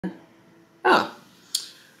Ah,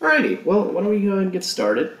 alrighty. Well, why don't we go ahead and get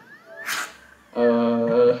started?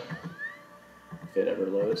 If it ever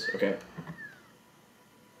loads. Okay.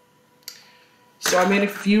 So I made a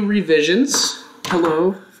few revisions.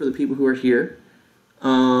 Hello, for the people who are here.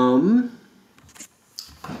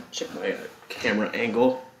 Check my camera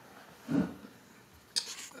angle.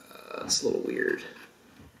 It's a little weird.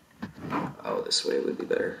 Oh, this way would be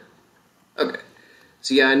better. Okay.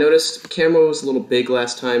 So yeah, I noticed the camera was a little big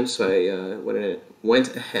last time, so I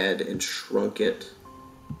went ahead and shrunk it.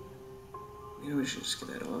 Maybe we should just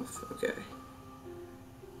get that off. Okay.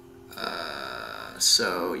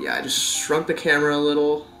 So yeah, I just shrunk the camera a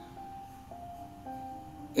little.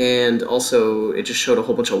 And also, it just showed a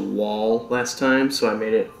whole bunch of wall last time, so I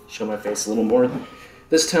made it show my face a little more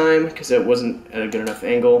this time, because it wasn't at a good enough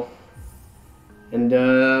angle. And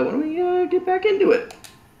why don't we get back into it?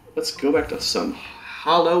 Let's go back to some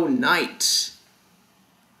Hollow Knight.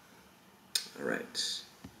 Alright.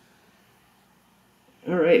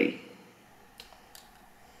 Alrighty.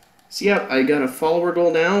 So yeah, I got a follower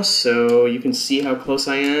goal now, so you can see how close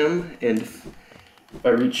I am, and if I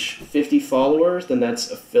reach 50 followers, then that's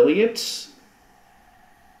affiliate.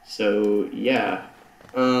 So yeah,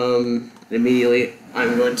 immediately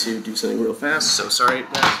I'm going to do something real fast, so sorry,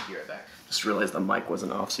 guys, be right back. Just realized the mic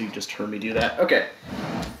wasn't off, so you just heard me do that. Okay.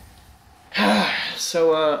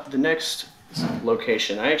 So the next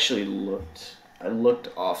location, I looked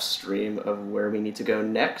off stream of where we need to go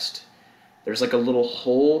next. There's like a little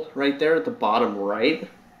hole right there at the bottom right.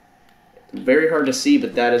 Very hard to see,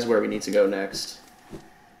 but that is where we need to go next.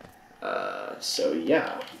 So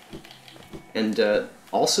yeah. And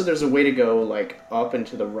also there's a way to go like up and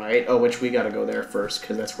to the right. Oh, which we gotta go there first,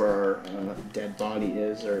 because that's where our dead body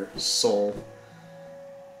is, or soul.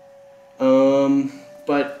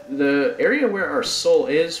 But the area where our soul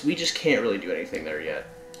is, we just can't really do anything there yet.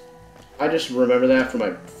 I just remember that from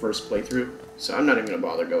my first playthrough, so I'm not even gonna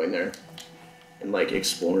bother going there and like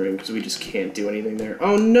exploring, because we just can't do anything there.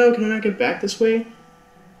 Oh no, can I not get back this way?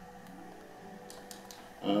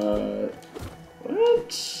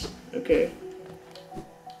 What? Okay.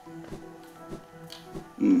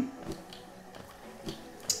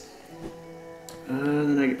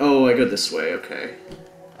 Oh, I go this way, okay.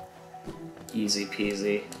 Easy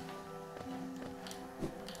peasy.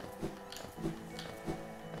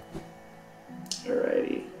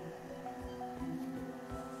 Alrighty.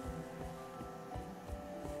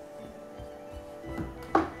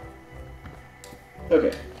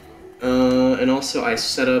 Okay. And also I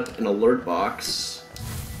set up an alert box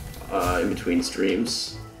in between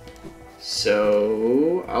streams.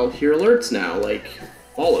 So I'll hear alerts now, like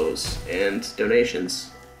follows and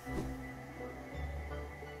donations.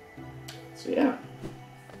 So yeah.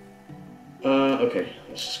 Okay,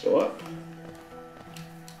 let's just go up.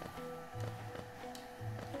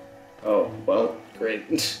 Oh, well,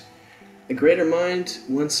 great. The greater mind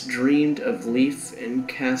once dreamed of leaf and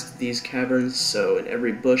cast these caverns, so in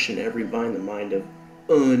every bush and every vine the mind of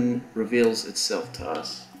Un reveals itself to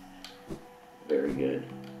us. Very good.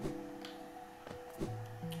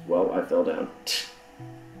 Well, I fell down.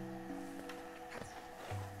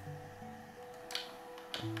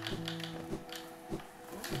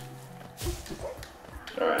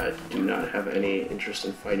 Alright, I do not have any interest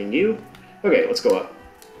in fighting you. Okay, let's go up.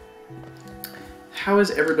 How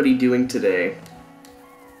is everybody doing today?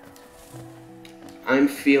 I'm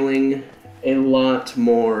feeling a lot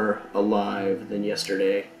more alive than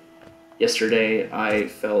yesterday. Yesterday I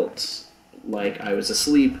felt like I was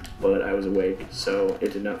asleep, but I was awake, so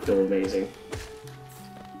it did not feel amazing.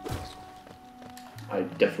 I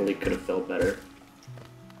definitely could have felt better.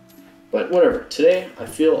 But whatever, today I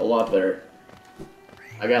feel a lot better.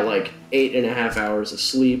 I got like 8.5 hours of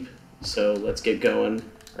sleep, so let's get going.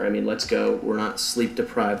 Or I mean, let's go. We're not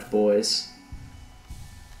sleep-deprived boys.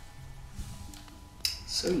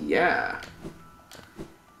 So yeah.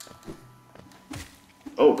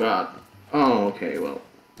 Oh god. Oh, okay, well,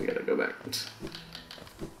 we gotta go back.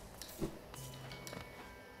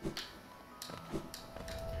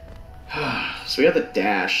 So we got the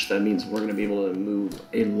dash. That means we're gonna be able to move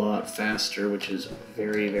a lot faster, which is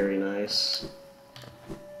very, very nice.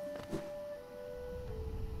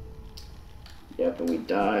 Yep, and we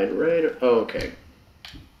died right... Oh, okay.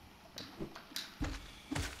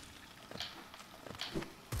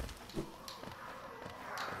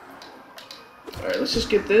 Alright, let's just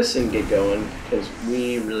get this and get going, because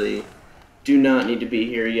we really do not need to be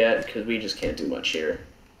here yet, because we just can't do much here.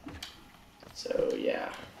 So,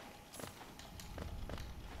 yeah.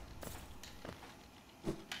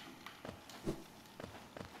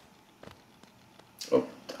 Oh,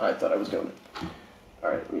 I thought I was going.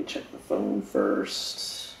 Alright, let me check the phone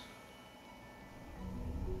first.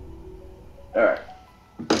 Alright.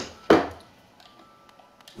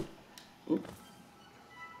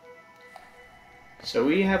 So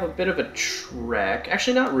we have a bit of a trek.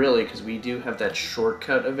 Actually, not really, because we do have that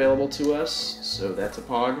shortcut available to us. So that's a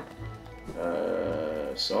pog.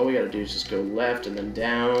 So all we gotta do is just go left and then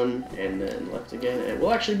down and then left again. And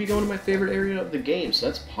we'll actually be going to my favorite area of the game, so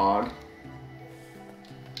that's pog.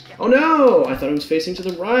 Oh no! I thought I was facing to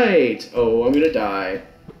the right! Oh, I'm gonna die.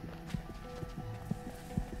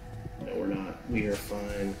 No, we're not. We are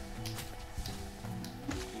fine.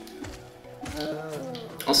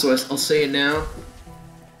 Also, I'll say it now.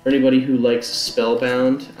 For anybody who likes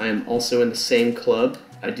Spellbound, I am also in the same club.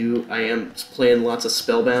 I am playing lots of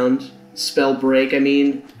Spellbound. Spellbreak, I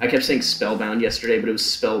mean. I kept saying Spellbound yesterday, but it was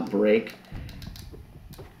Spellbreak.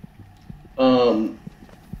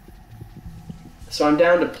 So I'm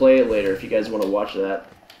down to play it later if you guys want to watch that.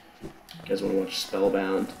 If you guys want to watch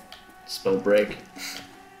Spellbound. Spellbreak.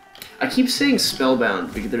 I keep saying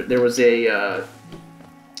Spellbound because there was a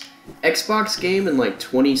Xbox game in like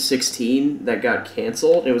 2016 that got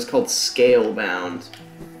canceled. It was called Scalebound.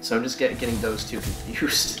 So I'm just getting those two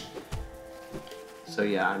confused. So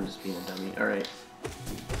yeah, I'm just being a dummy. Alright.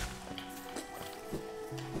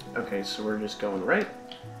 Okay, so we're just going right.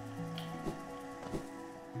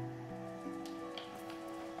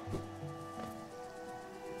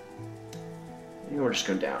 And we're just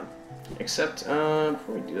going down. Except,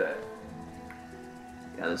 before we do that,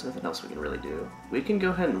 yeah, there's nothing else we can really do. We can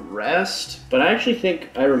go ahead and rest, but I actually think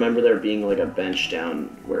I remember there being like a bench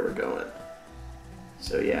down where we're going.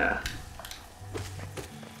 So yeah.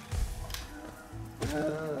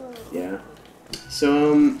 Yeah.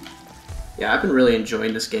 So, yeah, I've been really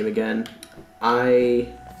enjoying this game again.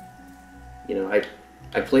 I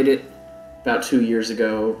played it about 2 years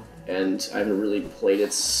ago, and I haven't really played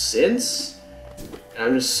it since. And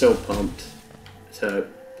I'm just so pumped to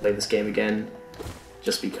play this game again,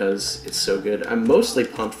 just because it's so good. I'm mostly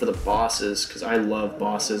pumped for the bosses, because I love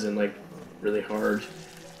bosses in, like, really hard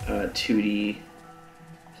 2D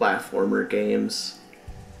platformer games.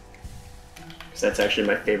 So that's actually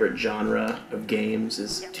my favorite genre of games,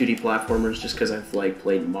 is 2D platformers, just because I've like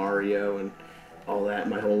played Mario and all that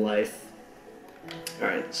my whole life.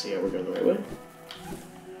 Alright, so yeah, we're going the right way.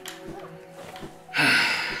 I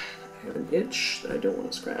have an itch that I don't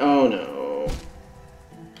want to scratch. Oh no.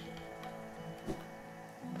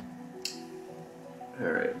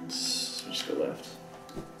 Alright, so just go left.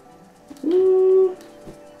 Woo!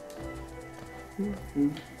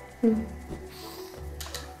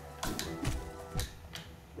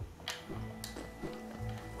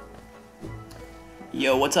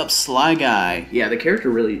 Yo, what's up, Sly Guy? Yeah, the character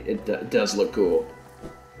really, it does look cool.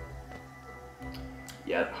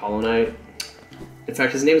 Yeah, Hollow Knight. In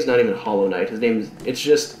fact, his name is not even Hollow Knight. His name is, it's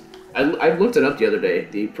just, I looked it up the other day.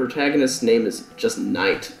 The protagonist's name is just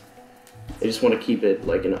Knight. They just want to keep it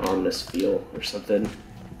like an ominous feel or something.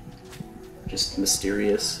 Just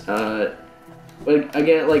mysterious. But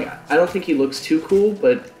again, like, I don't think he looks too cool,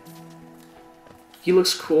 but he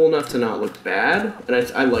looks cool enough to not look bad. And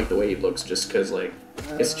I like the way he looks just because, like,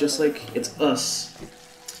 it's just like, it's us.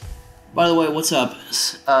 By the way, what's up,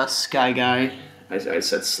 Sky Guy? I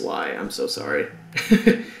said Sly, I'm so sorry.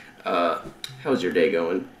 How's your day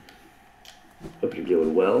going? Hope you're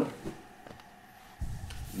doing well.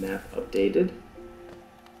 Map updated.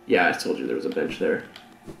 Yeah, I told you there was a bench there.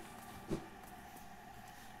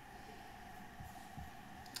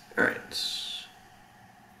 Alright.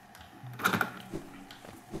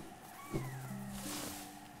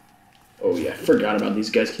 Oh yeah, I forgot about these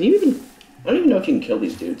guys. Can you even... I don't even know if you can kill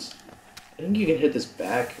these dudes. I think you can hit this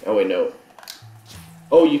back. Oh wait, no.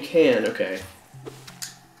 Oh, you can, okay.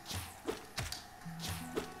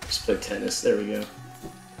 Just play tennis, there we go.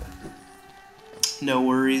 No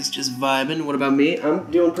worries, just vibing. What about me?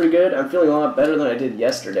 I'm doing pretty good. I'm feeling a lot better than I did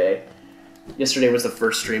yesterday. Yesterday was the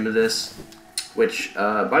first stream of this, which,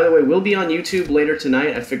 by the way, will be on YouTube later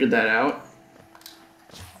tonight. I figured that out.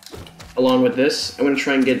 Along with this, I'm going to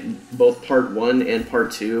try and get both part 1 and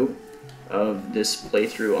part 2 of this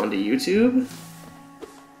playthrough onto YouTube.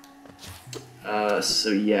 So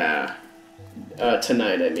yeah.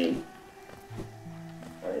 Tonight, I mean.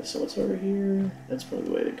 Alright, so what's over here? That's probably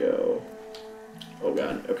the way to go. Oh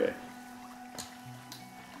god, okay.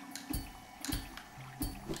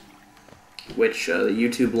 Which, the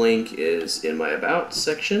YouTube link is in my About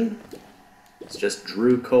section. It's just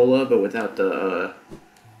DrewCola, but without the,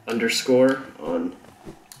 underscore on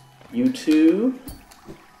YouTube.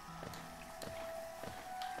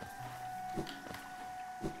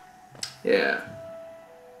 Yeah.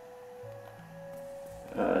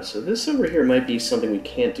 So this over here might be something we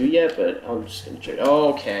can't do yet, but I'm just gonna check.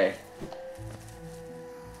 Oh, okay.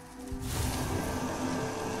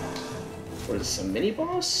 What is this, a mini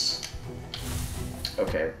boss?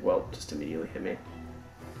 Okay, well, just immediately hit me.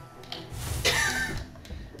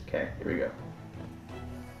 Okay, here we go.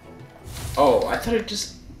 Oh, I thought it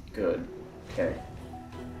just... Good. Okay.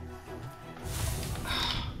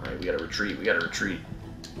 Alright, we gotta retreat, we gotta retreat.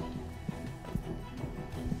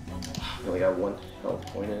 I only got one health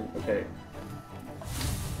point in. Okay.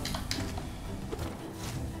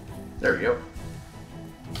 There we go.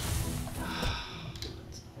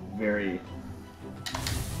 It's very...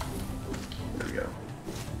 There we go.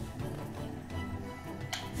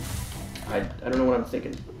 I don't know what I'm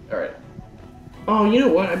thinking. Alright. Oh, you know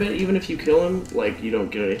what? I bet even if you kill him, like, you don't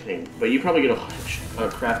get anything. But you probably get a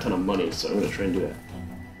crap ton of money, so I'm gonna try and do that.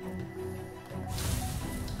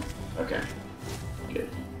 Okay. Good.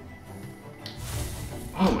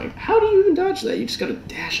 Oh my... How do you even dodge that? You just gotta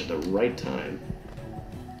dash at the right time.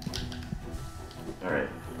 Alright.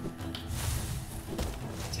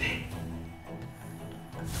 Dang.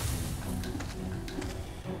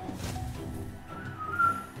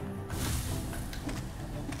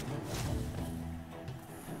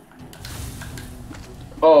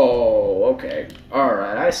 Oh, okay.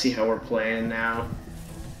 Alright, I see how we're playing now.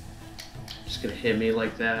 Just gonna hit me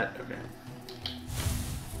like that. Okay.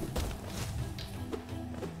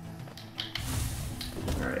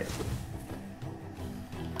 Alright.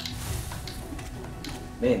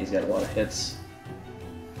 Man, he's got a lot of hits.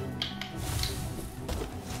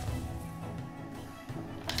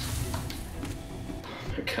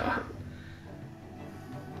 Oh my god.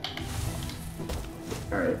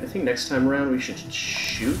 Alright, I think next time around we should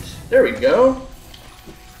shoot. There we go!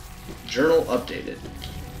 Journal updated.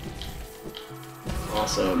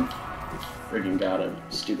 Awesome. Friggin' got him.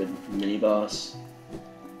 Stupid mini-boss.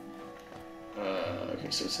 Okay,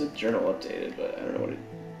 so it said journal updated, but I don't know what it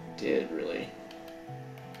did, really.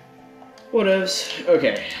 Whatevs.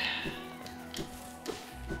 Okay.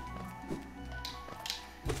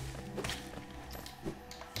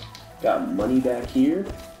 Got money back here.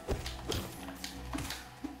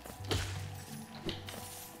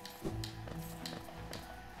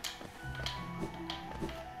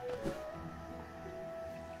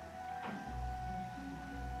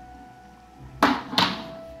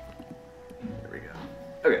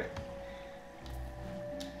 Okay.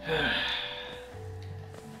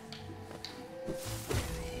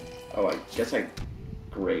 Oh, I guess I...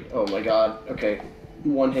 Great. Oh my god. Okay.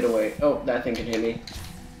 One hit away. Oh, that thing can hit me.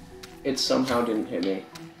 It somehow didn't hit me.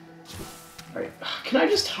 Alright. Can I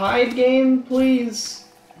just hide, game, please?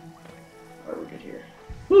 Alright, we're good here.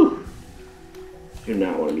 Whew! Do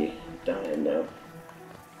not want to be dying now.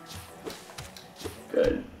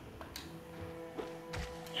 Good.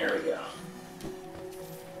 There we go.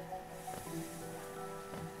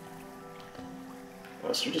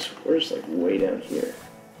 Oh, so we're just like way down here.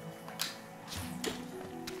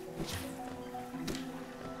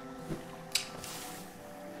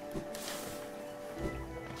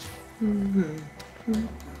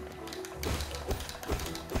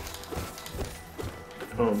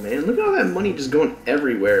 Oh man, look at all that money just going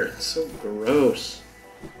everywhere. It's so gross.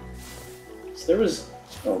 So there was...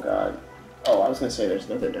 Oh god. Oh, I was gonna say there's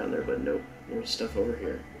nothing down there, but nope. There's stuff over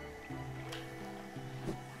here.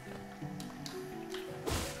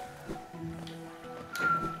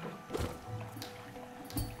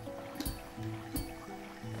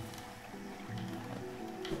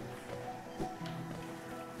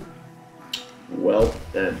 Well,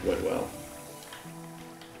 that went well.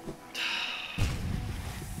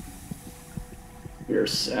 We're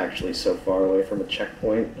actually so far away from a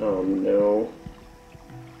checkpoint. Oh no.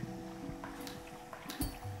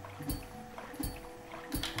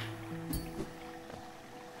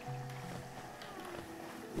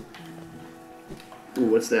 Ooh,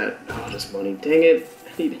 what's that? Oh, just money. Dang it.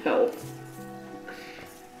 I need help.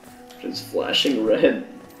 It's flashing red.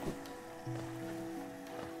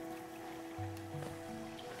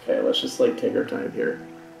 Okay, let's just like take our time here.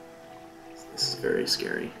 This is very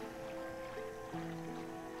scary.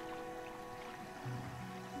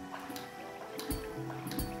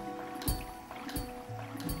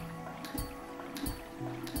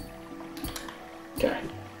 Okay.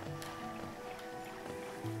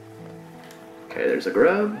 Okay, there's a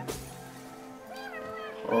grub.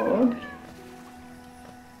 Hog.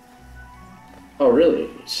 Oh, really?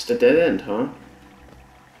 It's just a dead end, huh?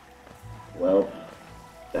 Well,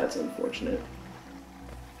 that's unfortunate.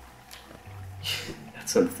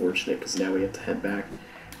 That's unfortunate, because now we have to head back.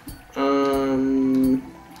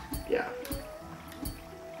 Yeah.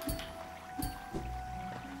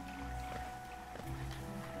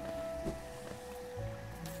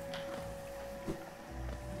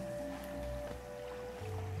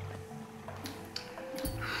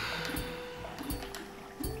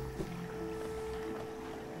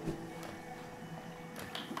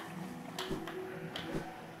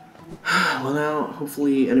 Well, now,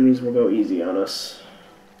 hopefully enemies will go easy on us.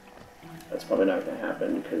 That's probably not going to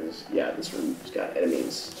happen, because, yeah, this room's got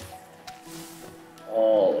enemies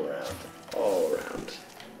all around. All around.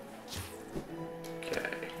 Okay.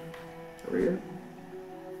 Over here.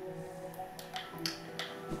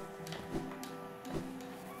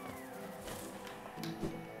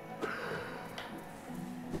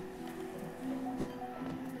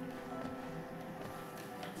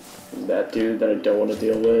 That dude that I don't want to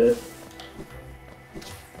deal with.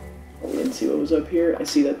 Oh, we didn't see what was up here. I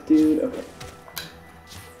see that dude. Okay.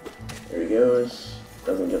 There he goes.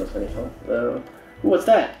 Doesn't give us any health though. Ooh, what's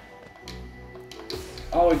that?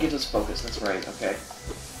 Oh, it gives us focus. That's right. Okay.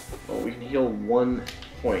 Well, we can heal 1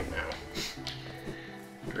 point now.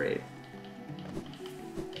 Great.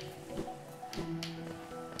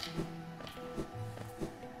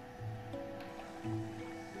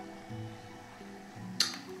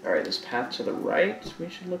 Alright, this path to the right we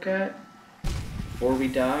should look at before we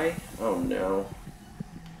die. Oh no.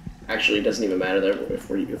 Actually, it doesn't even matter there if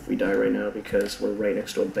we die right now because we're right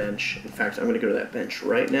next to a bench. In fact, I'm going to go to that bench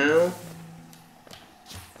right now.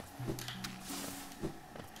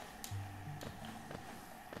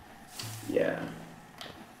 Yeah.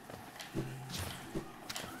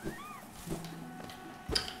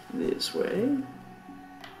 This way.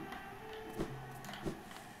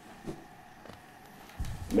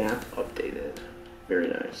 Map updated. Very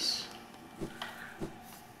nice.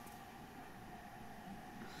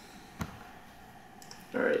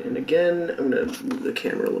 Alright, and again, I'm going to move the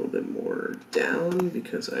camera a little bit more down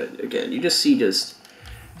because, again, you just see just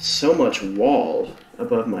so much wall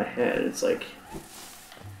above my head. It's like,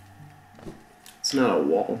 it's not a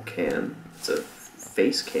wall cam, it's a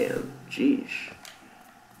face cam. Jeez.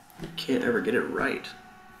 Can't ever get it right.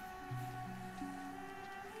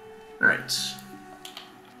 Alright.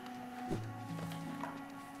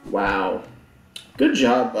 Wow. Good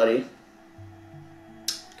job, buddy.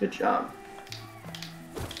 Good job.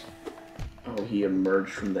 Oh, he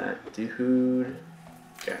emerged from that dude.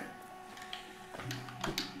 Okay.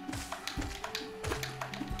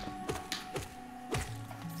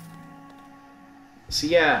 So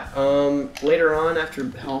yeah, later on after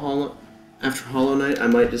Hollow Knight, I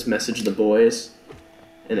might just message the boys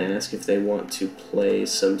and ask if they want to play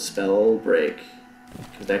some Spell Break,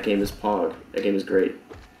 because that game is Pog. That game is great.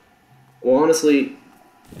 Well, honestly,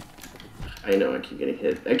 I know I keep getting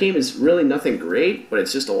hit. That game is really nothing great, but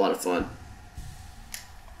it's just a lot of fun.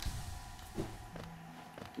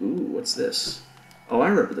 Ooh, what's this? Oh, I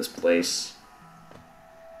remember this place.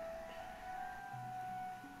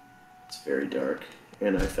 It's very dark,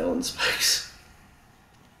 and I fell in spikes.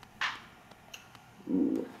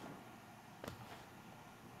 Ooh.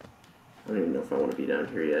 I don't even know if I want to be down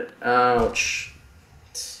here yet. Ouch.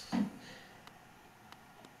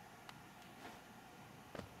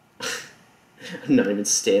 I'm not even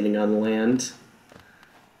standing on land.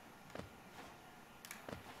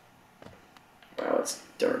 Wow, it's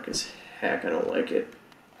dark as heck. I don't like it.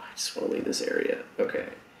 I just want to leave this area. Okay.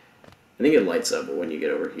 I think it lights up when you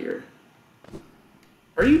get over here.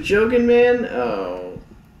 Are you joking, man? Oh.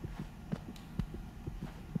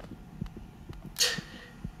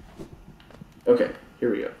 Okay,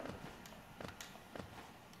 here we go.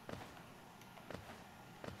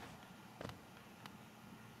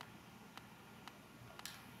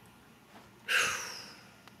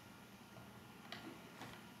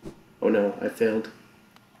 Oh no, I failed.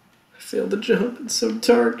 I failed the jump. It's so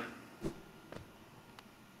dark.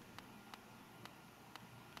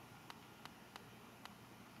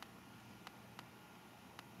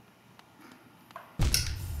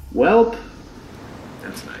 Welp.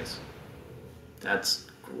 That's nice. That's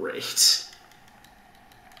great.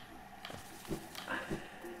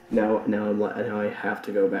 Now I have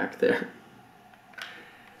to go back there.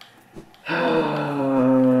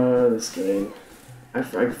 This game. I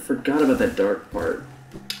forgot about that dark part.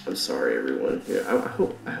 I'm sorry, everyone. Yeah, I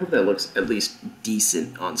hope that looks at least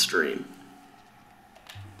decent on stream.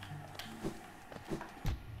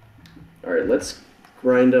 All right, let's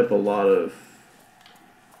grind up a lot of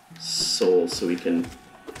souls so we can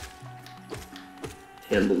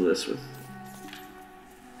handle this with.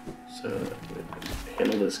 So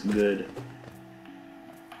handle this good.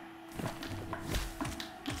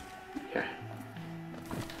 Okay.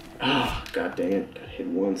 Ah, oh, god dang it! Got hit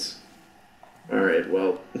once. All right,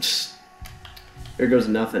 well, here goes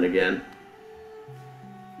nothing again.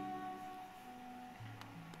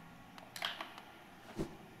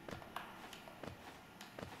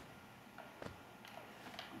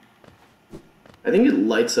 I think it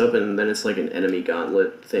lights up and then it's like an enemy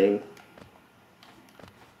gauntlet thing.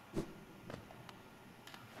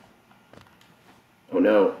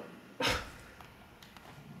 no.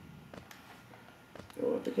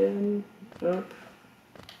 Go up again. Up.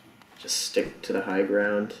 Just stick to the high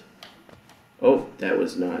ground. Oh, that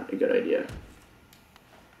was not a good idea.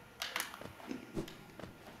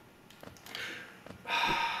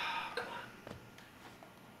 Come on.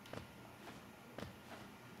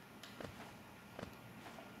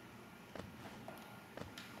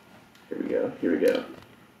 Here we go. Here we go.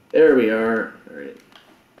 There we are. All right.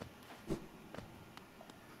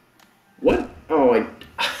 What? Oh, I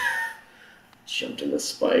jumped in the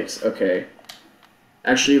spikes. Okay.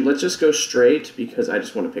 Actually, let's just go straight because I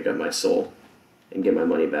just want to pick up my soul and get my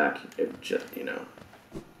money back. It just, you know,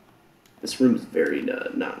 this room's very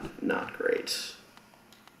not great.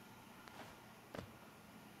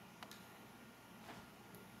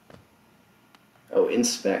 Oh,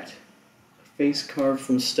 inspect. A face carved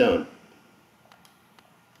from stone.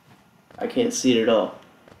 I can't see it at all.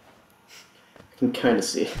 I can kind of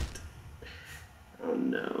see it. Oh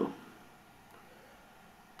no.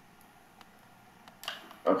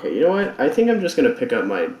 Okay, you know what? I think I'm just gonna pick up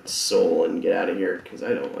my soul and get out of here because I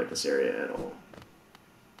don't like this area at all.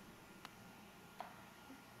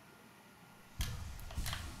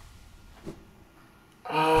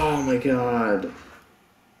 Oh my god.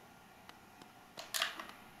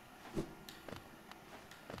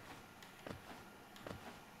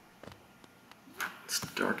 It's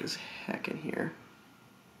dark as heck in here.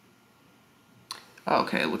 Oh,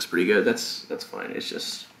 okay, it looks pretty good. That's fine. It's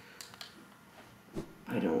just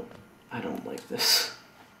I don't like this.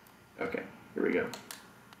 Okay, here we go.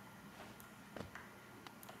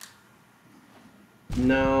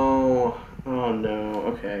 No. Oh no.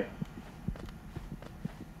 Okay.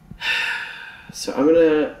 So I'm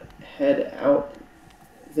gonna head out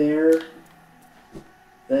there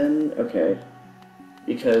then. Okay.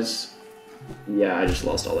 Because yeah, I just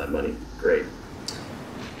lost all that money. Great.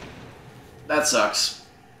 That sucks.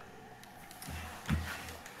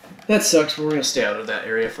 That sucks, but we're gonna stay out of that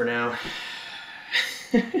area for now.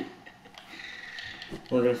 We're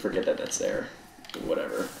gonna forget that that's there.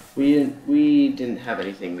 Whatever. We didn't have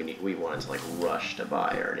anything we wanted to like rush to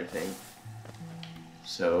buy or anything.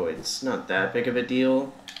 So it's not that big of a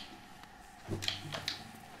deal.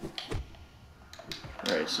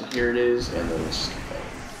 Alright, so here it is, and then this.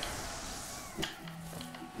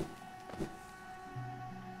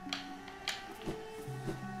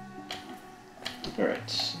 Alright.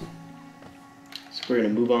 So we're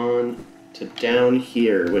going to move on to down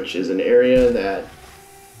here, which is an area that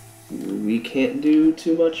we can't do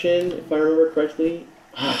too much in, if I remember correctly.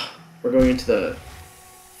 We're going into the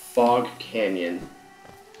Fog Canyon.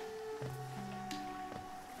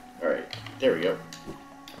 Alright, there we go.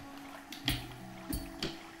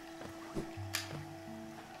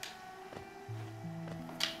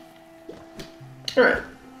 Alright.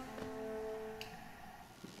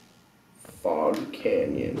 Fog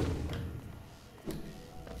Canyon.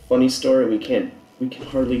 Funny story, we can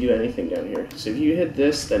hardly do anything down here. So if you hit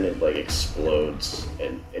this, then it like explodes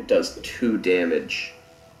and it does 2 damage.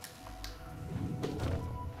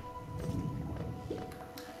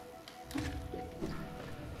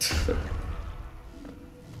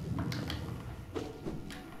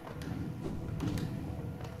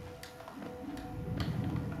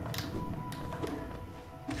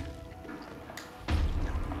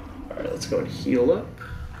 Alright, let's go and heal up.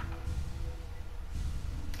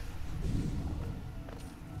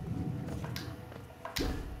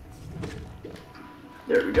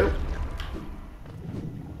 There we go.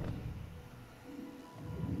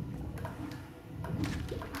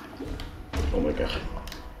 Oh my god.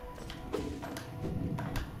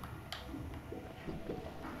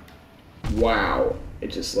 Wow. It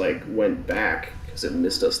just like went back because it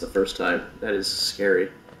missed us the first time. That is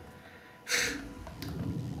scary.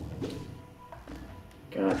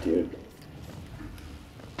 God, dude.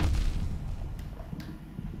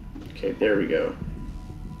 Okay, there we go.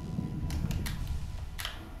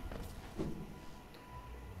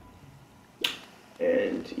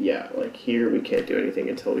 And yeah, like here we can't do anything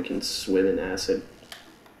until we can swim in acid.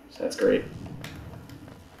 So that's great.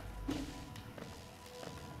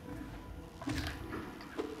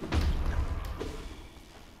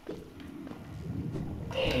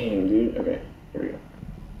 Dang, dude. Okay, here we go.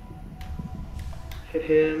 Hit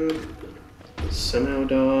him. Somehow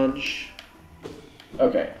dodge.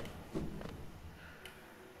 Okay.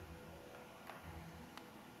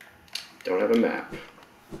 Don't have a map.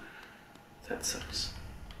 That sucks.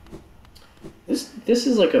 This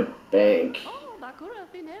is like a bank. I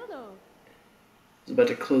was about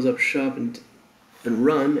to close up shop and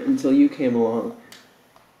run until you came along.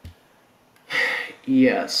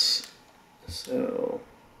 Yes. So,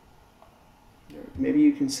 maybe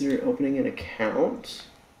you consider opening an account?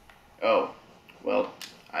 Oh, well,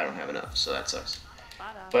 I don't have enough, so that sucks.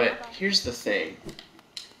 But here's the thing.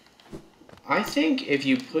 I think if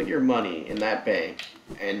you put your money in that bank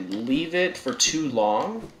and leave it for too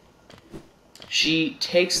long, she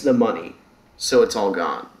takes the money, so it's all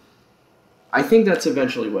gone. I think that's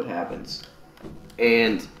eventually what happens.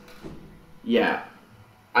 And, yeah,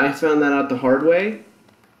 I found that out the hard way.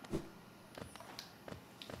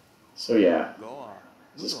 So, yeah.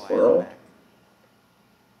 Is this Coral?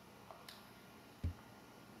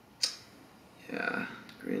 Yeah,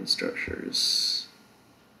 grand structures.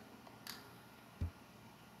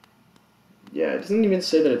 Yeah, it doesn't even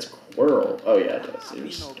say that it's Coral. Oh, yeah, it does.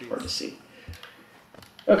 It's hard to see.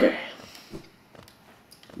 Okay.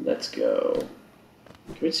 Let's go.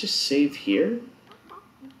 Can we just save here?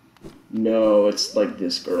 No, it's like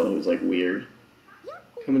this girl who's like weird.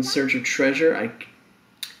 Come in search of treasure.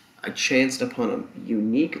 I chanced upon a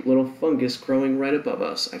unique little fungus growing right above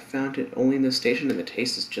us. I found it only in the station and the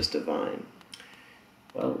taste is just divine.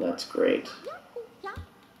 Well, that's great.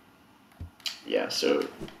 Yeah, so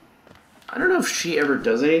I don't know if she ever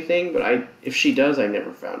does anything, but if she does, I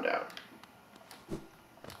never found out.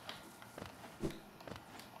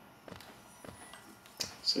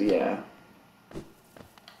 So yeah.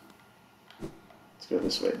 Let's go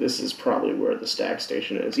this way. This is probably where the stack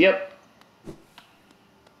station is. Yep.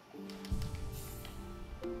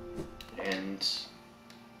 And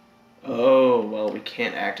oh, well, we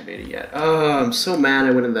can't activate it yet. Oh, I'm so mad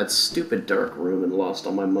I went in that stupid dark room and lost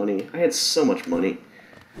all my money. I had so much money.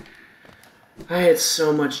 I had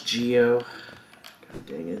so much Geo. God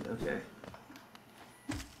dang it. Okay.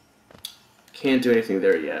 Can't do anything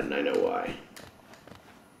there yet, and I know why.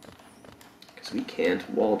 Because we can't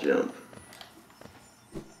wall jump.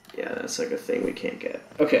 Yeah, that's like a thing we can't get.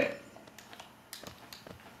 Okay.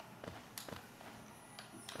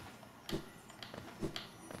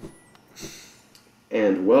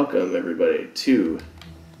 And welcome, everybody, to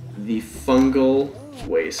the Fungal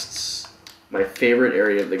Wastes. My favorite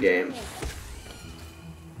area of the game.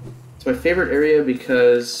 It's my favorite area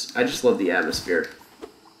because I just love the atmosphere.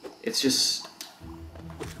 It's just...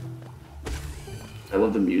 I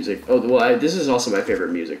love the music. Oh, well, this is also my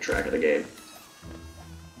favorite music track of the game.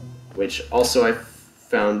 Which also I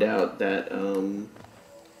found out that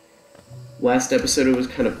last episode it was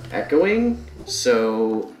kind of echoing,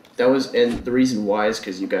 so that was, and the reason why is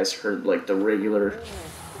because you guys heard like the regular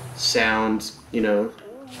sound, you know,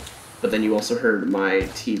 but then you also heard my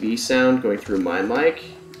TV sound going through my mic,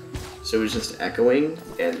 so it was just echoing,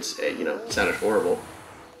 and you know, it sounded horrible.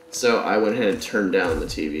 So I went ahead and turned down the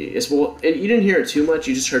TV. You didn't hear it too much.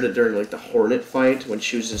 You just heard it during like the Hornet fight when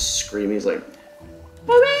she was just screaming. It's like,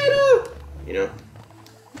 "Tomato!" You know.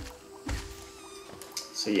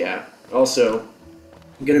 So yeah. Also,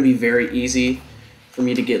 it's gonna be very easy for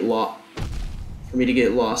me to get lost.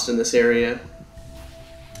 In this area.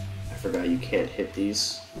 I forgot you can't hit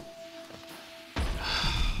these.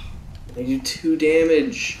 They do 2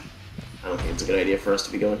 damage. I don't think it's a good idea for us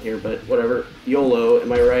to be going here, but whatever. YOLO,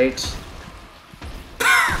 am I right?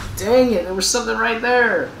 Dang it, there was something right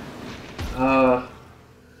there!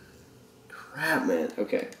 Crap, man.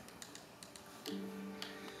 Okay.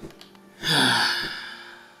 Alright.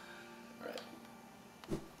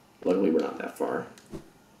 Luckily, we're not that far.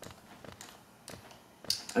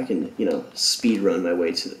 I can, you know, speed run my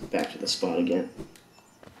way back to the spot again.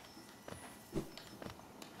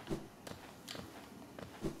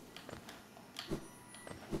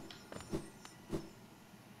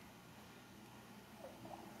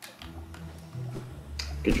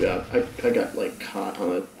 Good job. I got, like, caught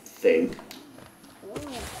on a thing.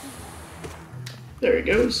 There he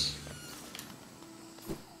goes.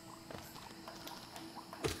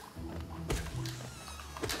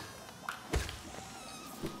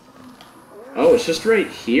 Oh, it's just right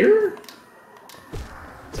here?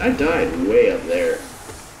 I died way up there.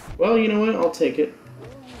 Well, you know what? I'll take it.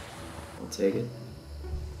 I'll take it.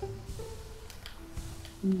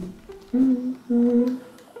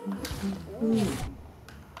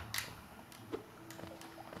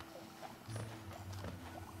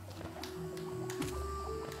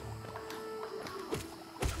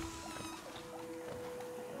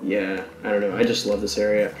 Yeah, I don't know. I just love this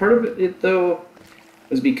area. Part of it, though,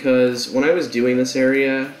 was because when I was doing this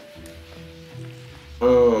area,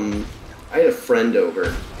 I had a friend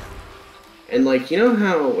over. And, like, you know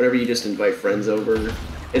how whenever you just invite friends over,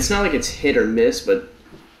 it's not like it's hit or miss, but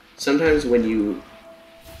sometimes when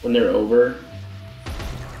they're over,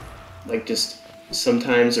 like, just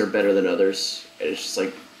sometimes they're better than others. And it's just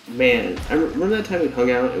like, Man, I remember that time we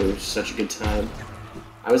hung out. It was such a good time.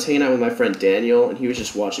 I was hanging out with my friend Daniel, and he was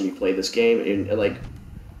just watching me play this game. And like,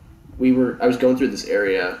 I was going through this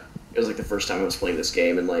area. It was like the first time I was playing this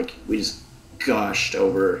game, and like we just gushed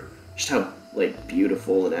over just how like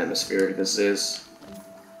beautiful and atmospheric this is.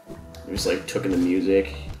 We just like took in the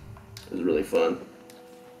music. It was really fun.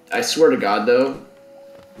 I swear to God, though,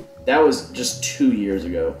 that was just 2 years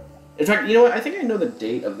ago. In fact, you know what? I think I know the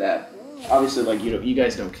date of that. Obviously, like, you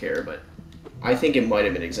guys don't care, but I think it might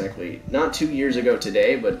have been exactly, not 2 years ago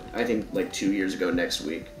today, but I think like 2 years ago next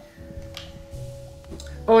week.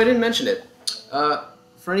 Oh, I didn't mention it.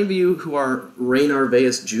 For any of you who are Ray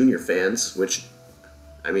Narvaez Jr. fans, which,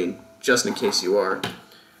 I mean, just in case you are,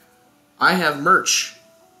 I have merch.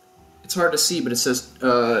 It's hard to see, but it says,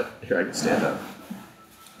 here, I can stand up.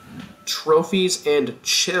 Trophies and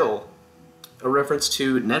Chill, a reference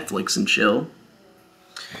to Netflix and chill.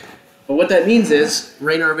 But what that means is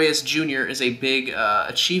Ray Narvaez Jr. is a big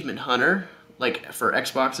achievement hunter, like for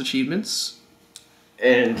Xbox achievements.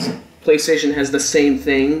 And PlayStation has the same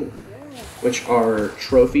thing, which are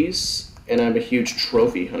trophies, and I'm a huge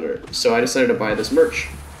trophy hunter. So I decided to buy this merch.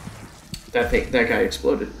 That guy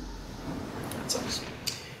exploded. That sucks.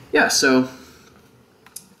 Yeah, so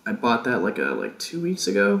I bought that like 2 weeks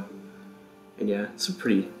ago. And yeah, it's a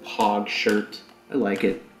pretty hog shirt. I like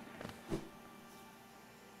it.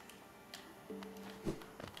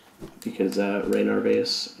 Because Ray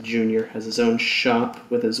Narvaez Jr. has his own shop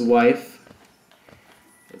with his wife.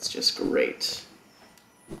 It's just great.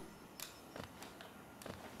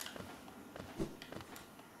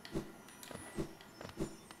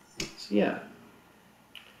 So yeah.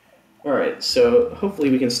 Alright, so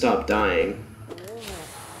hopefully we can stop dying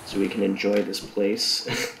so we can enjoy this place.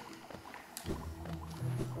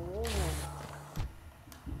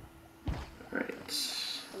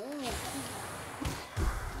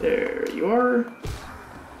 There you are.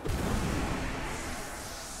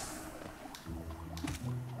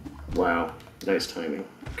 Wow, nice timing.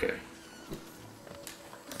 Okay.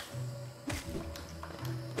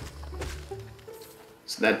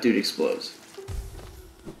 So that dude explodes.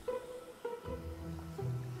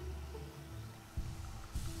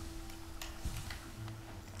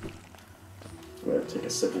 I'm gonna take a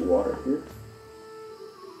sip of water here.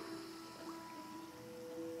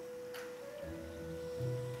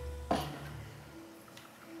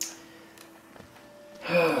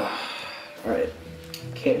 Alright,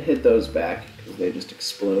 can't hit those back because they just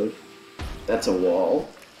explode. That's a wall.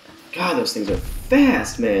 God, those things are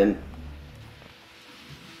fast, man.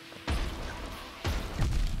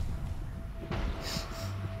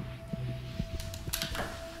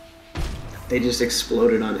 They just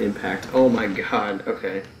exploded on impact. Oh my god,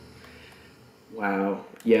 okay. Wow.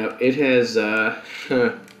 Yeah, it has,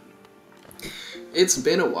 it's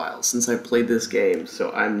been a while since I played this game,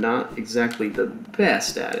 so I'm not exactly the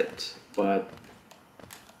best at it, but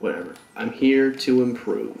whatever. I'm here to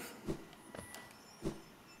improve.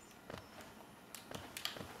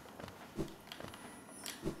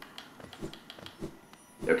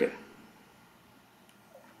 Okay.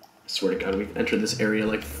 I swear to God, we've entered this area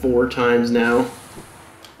like 4 times now.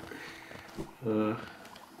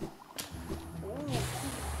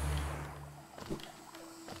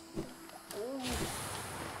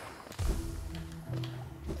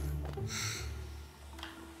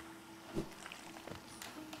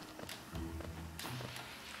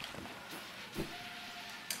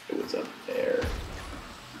 It was up there.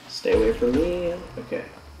 Stay away from me. Okay.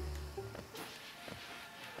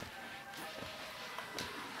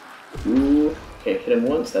 Ooh, can't hit him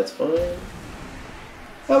once, that's fine.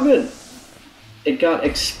 Oh, good. It got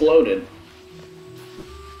exploded.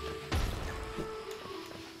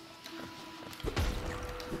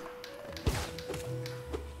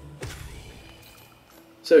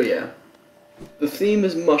 So yeah, the theme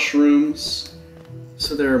is mushrooms.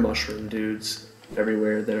 So there are mushroom dudes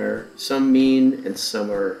everywhere that are some mean and some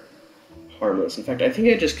are harmless. In fact, I think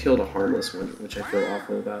I just killed a harmless one, which I feel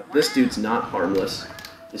awful about. This dude's not harmless.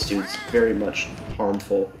 This dude's very much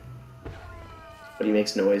harmful. But he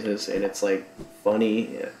makes noises, and it's like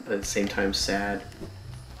funny, but at the same time sad.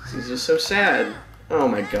 He's just so sad. Oh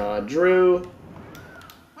my god, Drew!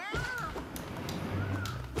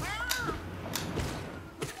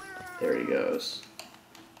 There he goes.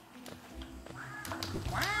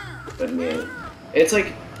 But man, it's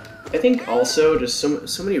like, I think also just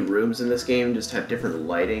so many rooms in this game just have different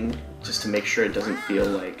lighting, just to make sure it doesn't feel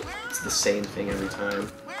like it's the same thing every time.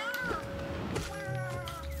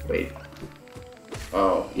 Wait.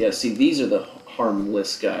 Oh, yeah, see, these are the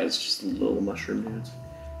harmless guys, just little mushroom dudes.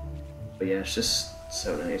 But yeah, it's just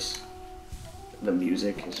so nice. the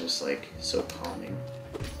music is just like so calming.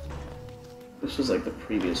 This was like the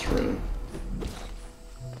previous room.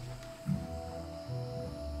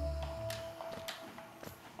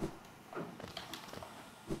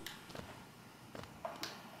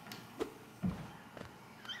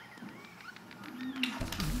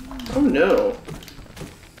 Oh no.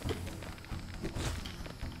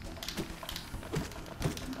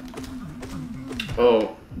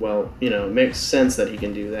 Oh, well, you know, it makes sense that he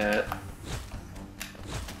can do that.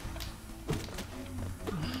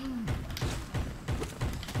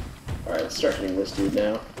 Alright, let's start hitting this dude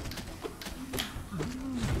now.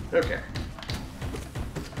 Okay.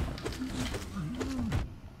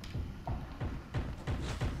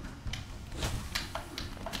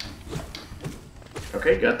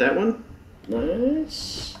 Okay, got that one.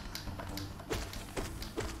 Nice.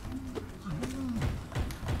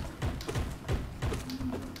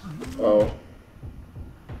 Oh.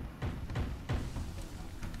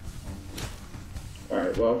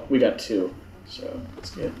 Alright, well, we got two, so that's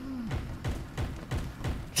good.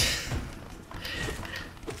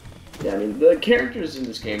 Yeah, I mean, the characters in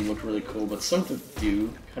this game look really cool, but some of them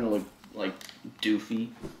do kind of look like doofy.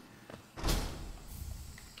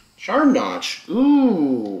 Charm Notch.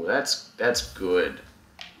 Ooh, that's good.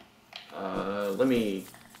 Let me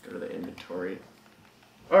go to the inventory.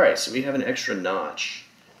 Alright, so we have an extra notch.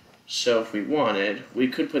 So if we wanted, we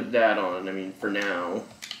could put that on, I mean, for now.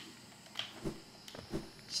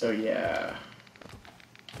 So yeah.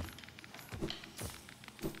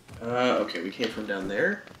 Okay, we came from down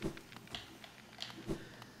there.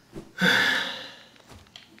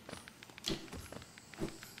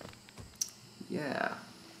 Yeah.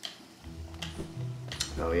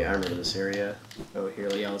 Oh yeah, I remember this area. Oh, here,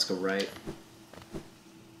 yeah, let's go right.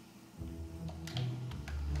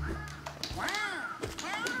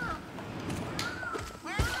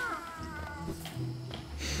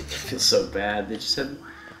 I feel so bad. They just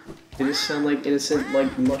sound like innocent,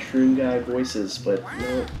 like mushroom guy voices, but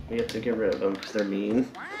no, we have to get rid of them because they're mean.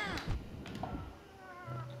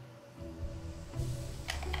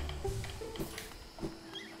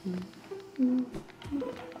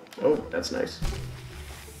 Oh, that's nice.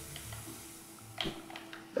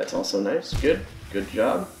 That's also nice. Good. Good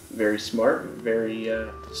job. Very smart. Very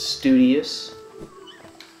studious.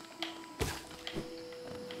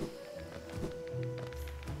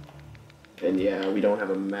 And yeah, we don't have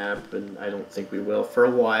a map, and I don't think we will for a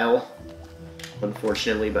while,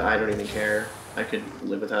 unfortunately, but I don't even care. I could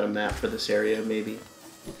live without a map for this area, maybe.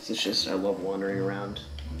 'Cause it's just, I love wandering around.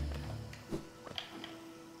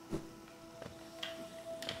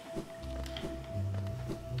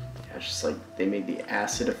 Yeah, it's just like, they made the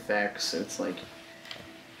acid effects, and it's like...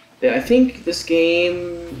 Yeah, I think this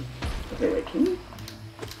game... Okay, wait, can you...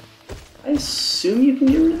 I assume you can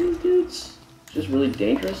get rid of these dudes? It's just really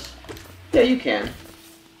dangerous. Yeah, you can.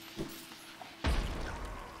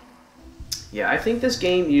 Yeah, I think this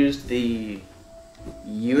game used the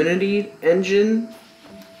Unity engine.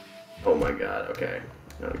 Oh my god, okay.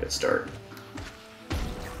 Not a good start.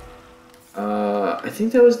 I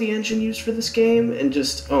think that was the engine used for this game, and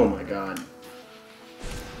just, oh my god.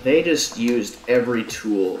 They just used every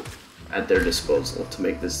tool at their disposal to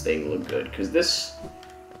make this thing look good, because this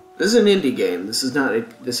is an indie game. This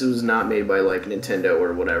was not made by, like, Nintendo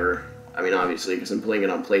or whatever. I mean, obviously, because I'm playing it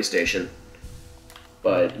on PlayStation.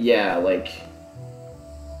 But, yeah, like...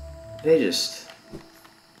 They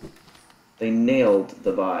nailed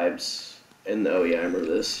the vibes. And, oh yeah, I remember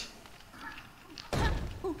this.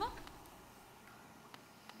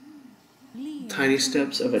 Tiny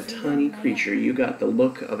steps of a tiny creature. You got the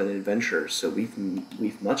look of an adventurer, so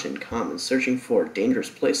we've much in common. Searching for dangerous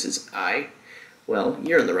places. Well,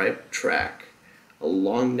 you're on the right track. A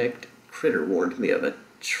long-necked critter warned me of a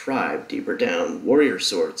tribe deeper down, warrior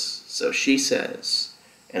swords, so she says,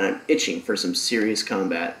 and I'm itching for some serious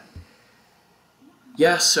combat.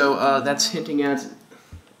 Yeah, so that's hinting at,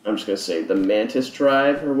 I'm just gonna say, the Mantis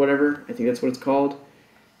tribe or whatever. I think that's what it's called.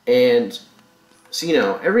 And so, you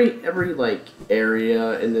know, every like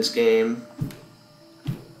area in this game.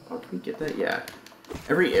 Oh, can we get that? Yeah.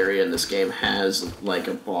 Every area in this game has like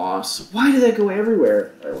a boss. Why did that go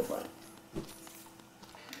everywhere? Alright, we're fine.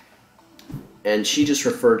 And she just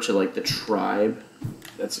referred to, like, the tribe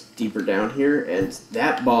that's deeper down here, and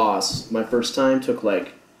that boss, my first time, took,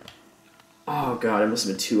 like, oh god, it must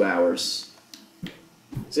have been 2 hours.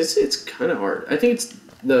 It's kind of hard. I think it's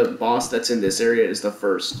the boss that's in this area is the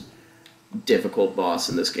first difficult boss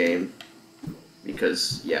in this game,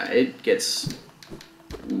 because, yeah, it gets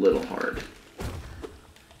a little hard.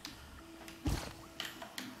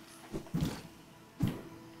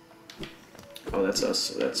 Oh, that's us,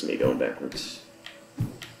 so that's me going backwards.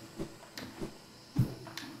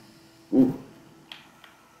 Ooh.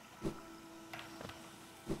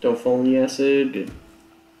 Don't fall in the acid. Good.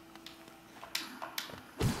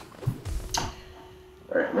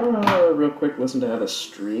 Alright, I'm gonna real quick listen to how the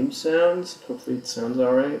stream sounds. Hopefully it sounds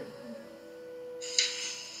alright.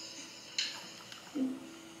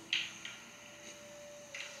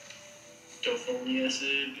 Don't fall in the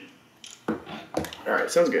acid.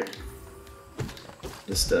 Alright, sounds good.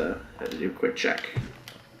 Just had to do a quick check.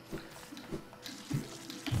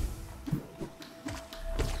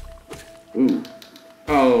 Ooh.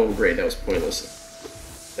 Oh, great, that was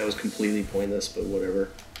pointless. That was completely pointless, but whatever.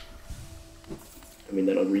 I mean,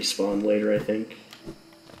 that'll respawn later, I think.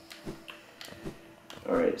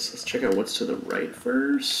 Alright, so let's check out what's to the right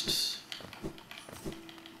first.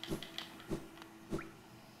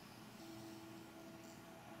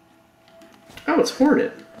 Oh, it's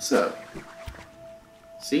Hornet. What's up?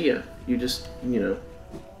 See ya. You just, you know...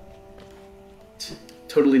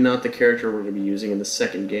 Totally not the character we're going to be using in the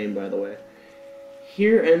second game, by the way.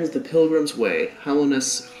 Here ends the Pilgrim's Way.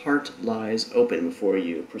 Hallowness' heart lies open before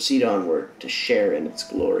you. Proceed onward to share in its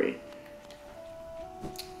glory.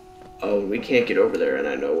 Oh, we can't get over there, and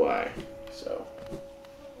I know why. So,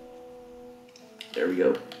 there we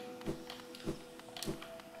go.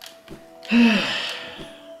 Hang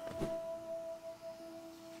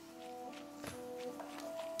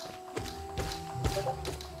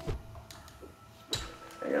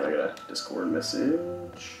on, I got a Discord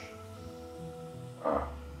message.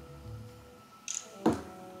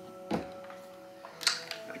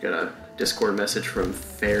 I got a Discord message from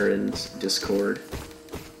Farron's Discord.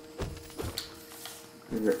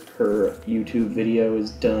 Her YouTube video is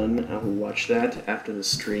done. I will watch that after the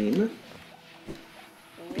stream.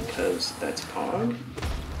 Because that's Pog.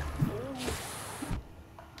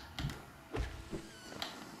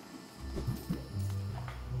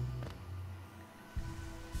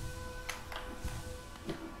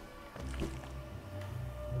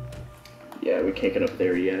 Yeah, we can't get up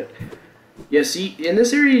there yet. Yeah, see, in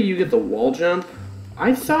this area you get the wall jump.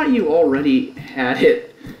 I thought you already had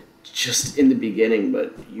it just in the beginning,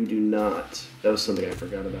 but you do not. That was something I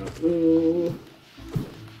forgot about. Ooh.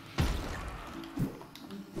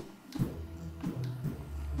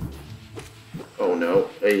 Oh no.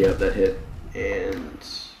 Hey, yeah, that hit. And...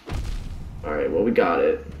 Alright, well, we got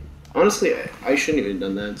it. Honestly, I shouldn't have even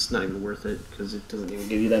done that. It's not even worth it, because it doesn't even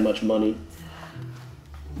give you that much money.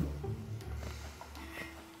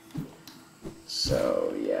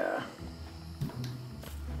 So, yeah.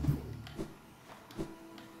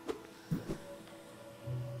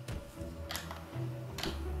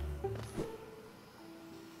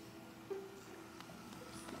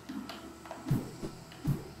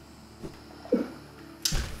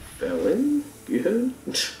 Felon? Good.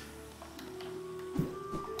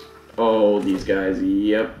 Oh, these guys.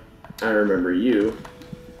 Yep. I remember you.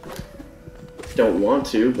 Don't want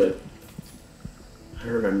to, but I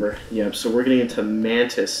remember. Yep, so we're getting into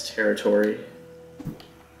Mantis territory.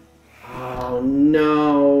 Oh,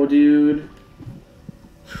 no, dude.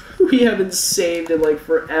 We haven't saved in, like,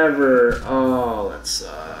 forever. Oh, that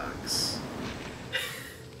sucks.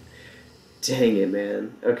 Dang it,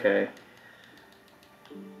 man. Okay.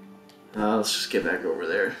 Let's just get back over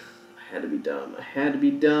there. I had to be dumb. I had to be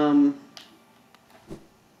dumb.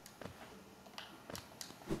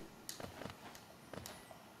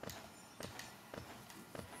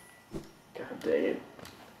 God dang it.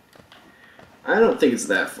 I don't think it's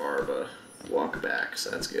that far of a walk back, so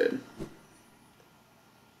that's good.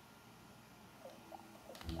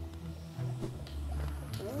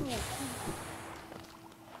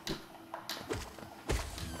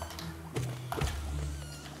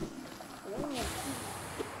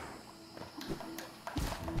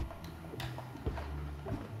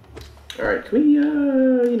 Alright, can we,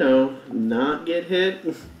 you know, not get hit?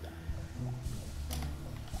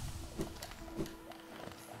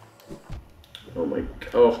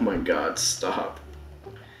 Oh my god, stop.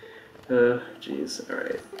 Jeez,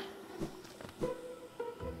 alright.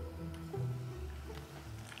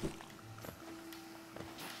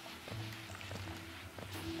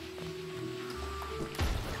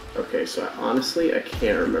 Okay, so honestly, I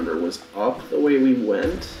can't remember. Was up the way we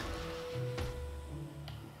went?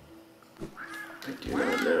 I do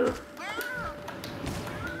not know.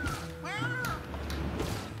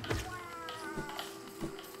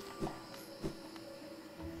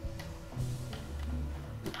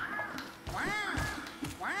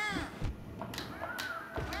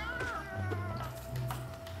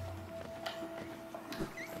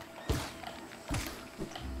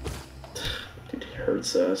 Dude, he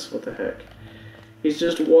hurts us. What the heck? He's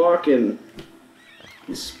just walking.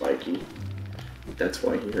 He's spiky. That's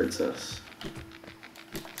why he hurts us.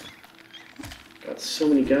 Got so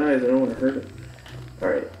many guys, I don't want to hurt him.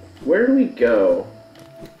 Alright, where do we go?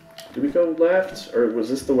 Do we go left, or was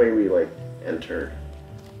this the way we, like, entered?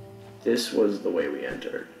 This was the way we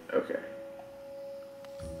entered. Okay.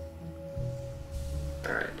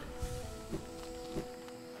 Alright.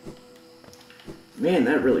 Man,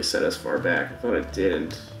 that really set us far back. I thought it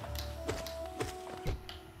didn't.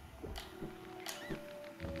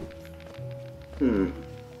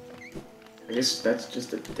 I guess that's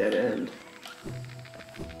just a dead end.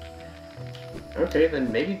 Okay,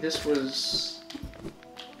 then maybe this was...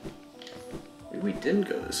 Maybe we didn't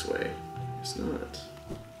go this way. It's not.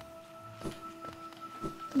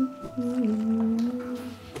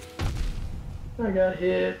 I got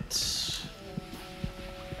hit.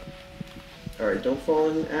 Alright, don't fall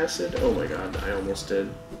in acid. Oh my god, I almost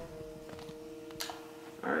did.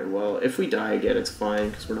 Alright, well, if we die again, it's fine,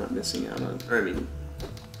 because we're not missing out on... Or, I mean,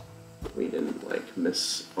 we didn't, like,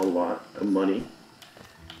 miss a lot of money.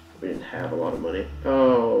 We didn't have a lot of money.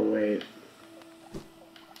 Oh, wait.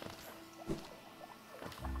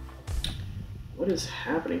 What is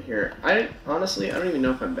happening here? Honestly, I don't even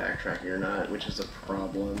know if I'm backtracking or not, which is a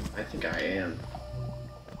problem. I think I am.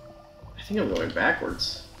 I think I'm going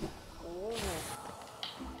backwards.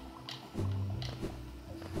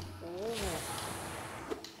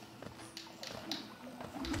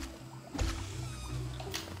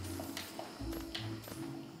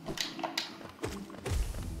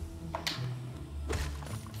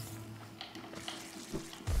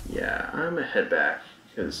 Yeah, I'm gonna head back,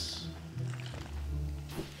 because...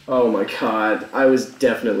 Oh my god, I was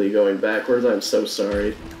definitely going backwards, I'm so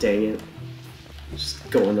sorry. Dang it. Just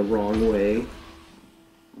going the wrong way.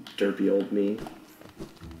 Derpy old me.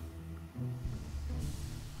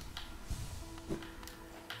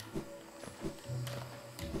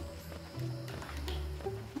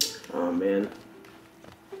 Oh man.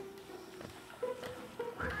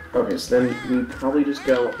 Okay, so then we probably just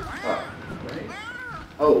go up, right?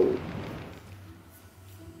 Oh.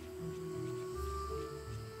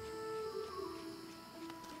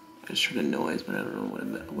 I just heard a noise, but I don't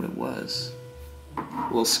know what it was. A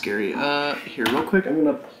little scary. Here, real quick, I'm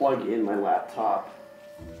gonna plug in my laptop.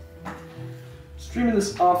 Streaming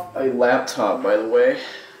this off a laptop, by the way,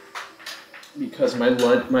 because my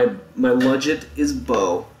budget is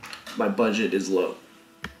low. My budget is low.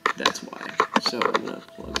 That's why. So I'm gonna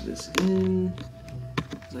plug this in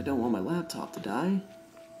because I don't want my laptop to die.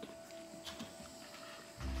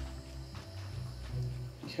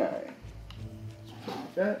 Okay.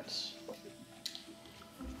 That.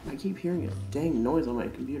 I keep hearing a dang noise on my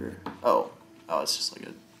computer. Oh, it's just like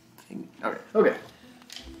a thing. Okay.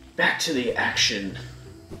 Back to the action.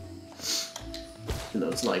 Even though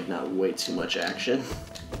it's like not way too much action.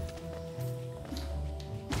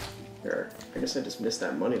 Here, I guess I just missed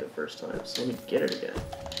that money the first time, so let me get it again.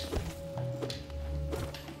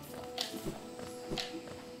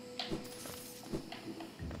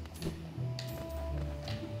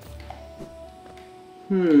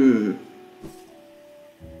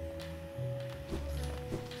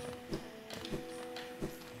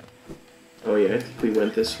 Oh yeah, I think we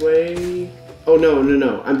went this way. Oh no,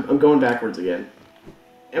 I'm going backwards again.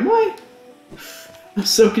 Am I? I'm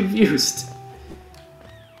so confused.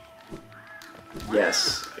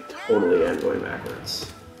 Yes, I totally am going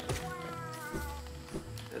backwards.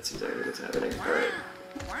 That's exactly what's happening. Alright.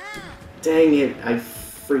 Dang it, I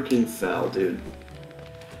freaking fell, dude.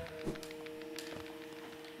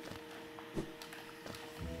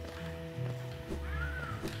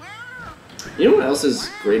 You know what else is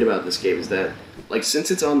great about this game is that, like,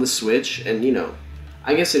 since it's on the Switch, and, you know,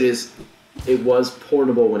 I guess it was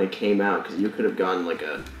portable when it came out, because you could have gotten, like,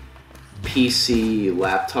 a PC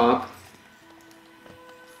laptop.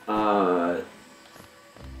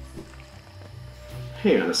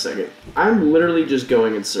 Hang on a second. I'm literally just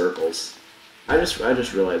going in circles. I just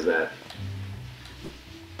realized that.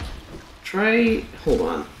 Hold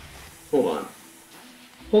on.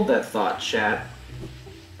 Hold that thought, chat.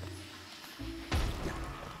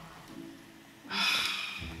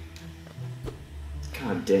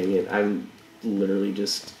 God dang it, I'm literally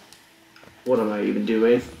just... What am I even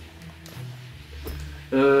doing?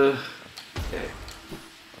 Okay.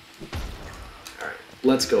 Alright,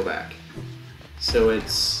 let's go back. So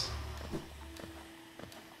let's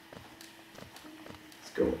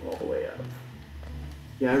go all the way up.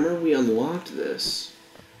 Yeah, I remember we unlocked this.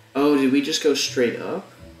 Oh, did we just go straight up?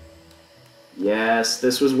 Yes,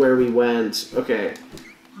 this was where we went. Okay.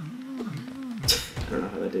 I don't know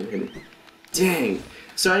how that didn't hit me. Dang.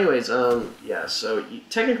 So anyways, yeah, so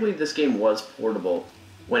technically this game was portable.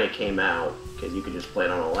 when it came out, because you could just play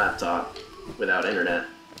it on a laptop without internet,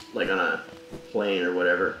 like on a plane or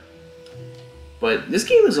whatever. But this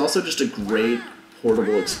game is also just a great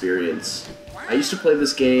portable experience. I used to play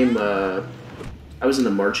this game, I was in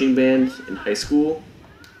the marching band in high school.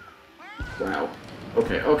 Wow.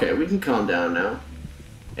 Okay, we can calm down now.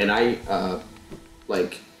 And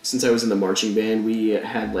like, since I was in the marching band, we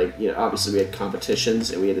had, like, you know, obviously we had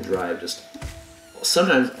competitions, and we had to drive just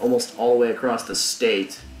sometimes almost all the way across the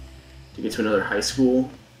state to get to another high school.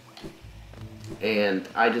 And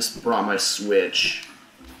I just brought my Switch.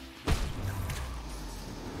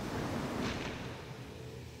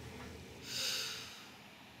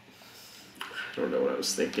 I don't know what I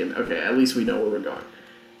was thinking. Okay, at least we know where we're going.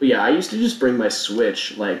 But yeah, I used to just bring my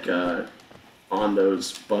Switch, like, on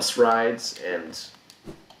those bus rides, and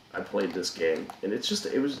I played this game. And it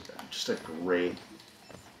was just a great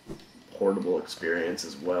portable experience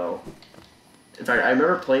as well. In fact, I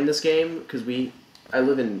remember playing this game because I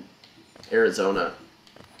live in Arizona,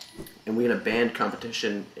 and we had a band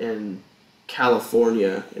competition in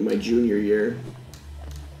California in my junior year.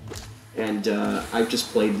 And I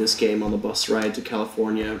just played this game on the bus ride to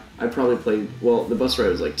California. I probably played, well, the bus ride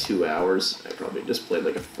was like 2 hours. I probably just played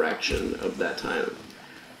like a fraction of that time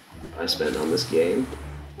I spent on this game.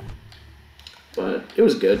 But it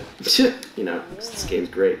was good. You know, this game's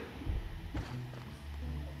great.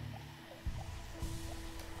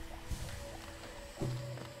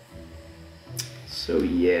 So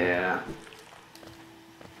yeah.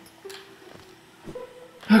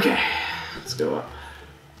 Okay, let's go up.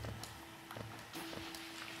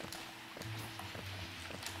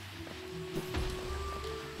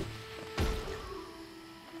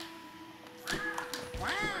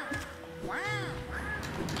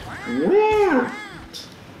 Wow.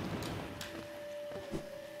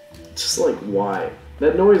 Just like, why?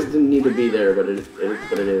 That noise didn't need to be there, but it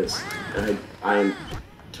is. I'm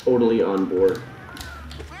totally on board.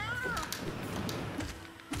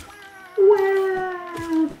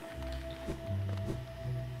 Wow.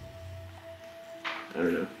 I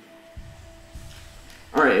don't know.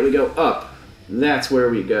 Alright, we go up. That's where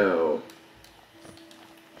we go.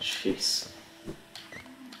 Jeez.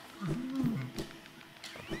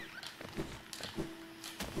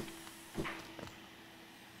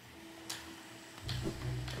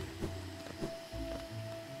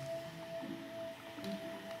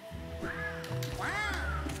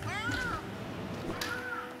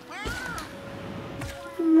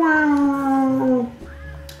 Wow.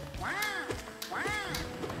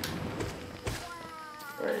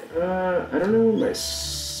 Alright, I don't know where my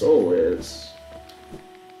soul is.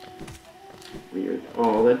 Weird.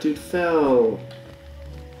 Oh, that dude fell.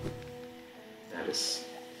 That is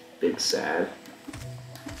big sad.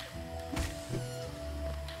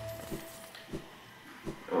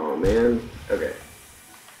 Oh, man. Okay.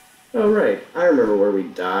 Oh, right. I remember where we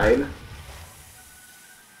died.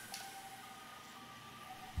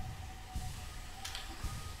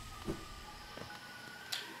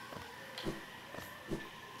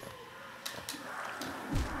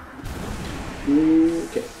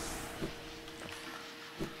 Okay.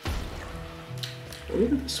 Are we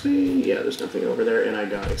this way? Yeah, there's nothing over there, and I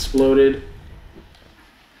got exploded.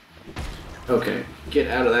 Okay, get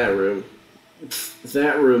out of that room.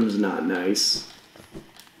 That room's not nice.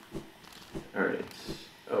 Alright.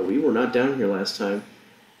 Oh, we were not down here last time.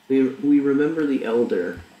 We remember the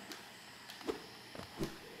Elder.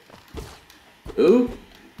 Ooh.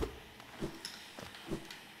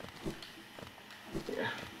 Yeah.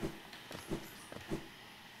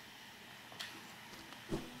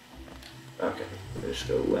 Okay, let's just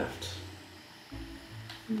go left.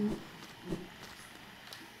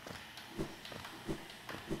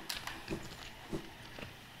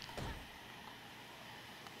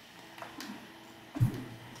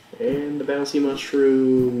 And the bouncy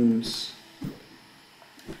mushrooms.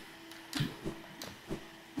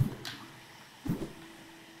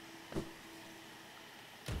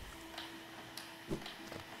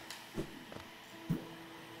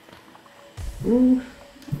 Ooh.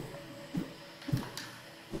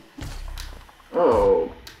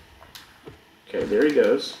 Oh. Okay, there he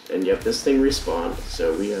goes. And yep, this thing respawned,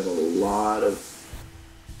 so we have a lot of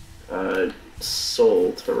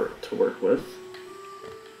soul to work with.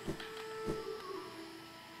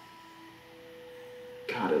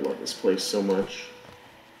 God, I love this place so much.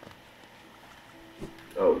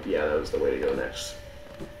 Oh, yeah, that was the way to go next.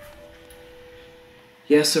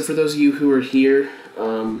 Yeah, so for those of you who are here,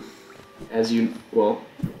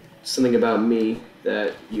 something about me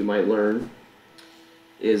that you might learn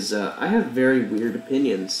is I have very weird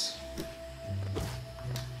opinions.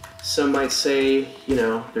 Some might say, you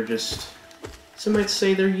know, they're just... Some might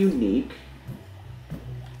say they're unique.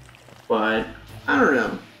 But, I don't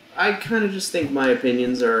know. I kind of just think my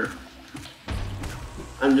opinions are...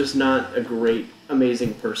 I'm just not a great,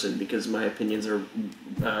 amazing person because my opinions are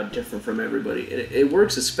different from everybody. It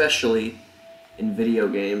works especially in video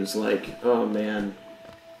games, like, oh man.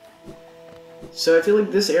 So I feel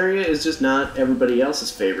like this area is just not everybody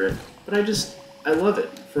else's favorite, but I love it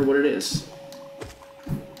for what it is.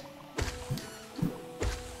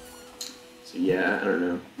 So yeah, I don't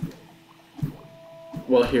know.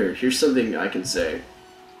 Well, here's something I can say.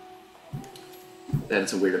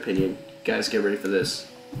 That's a weird opinion. Guys, get ready for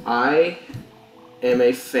this. I am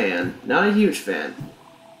a fan, not a huge fan,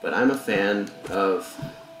 but I'm a fan of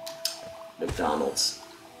McDonald's.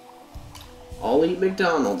 I'll eat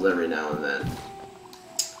McDonald's every now and then.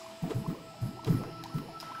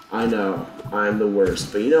 I know, I'm the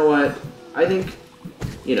worst, but you know what? I think,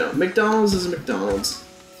 you know, McDonald's is McDonald's,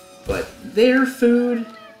 but their food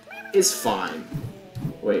is fine.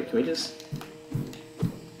 Wait, can we just...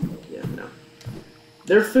 Yeah, no.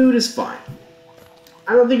 Their food is fine.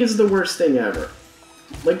 I don't think it's the worst thing ever.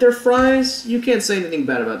 Like, their fries, you can't say anything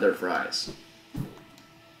bad about their fries.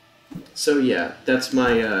 So yeah, that's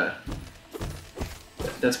my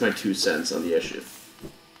 2 cents on the issue.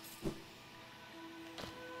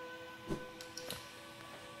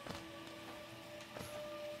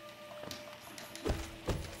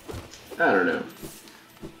 I don't know.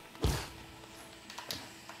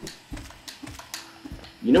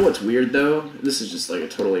 You know what's weird though? This is just like a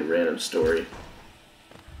totally random story.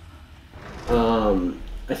 I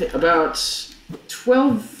think about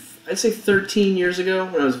 12, I'd say 13 years ago,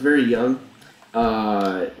 when I was very young,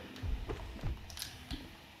 my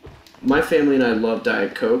family and I love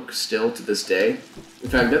Diet Coke still to this day. In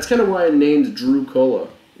fact, that's kind of why I named DrewCola,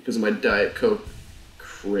 because of my Diet Coke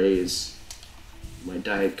craze, my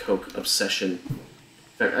Diet Coke obsession. In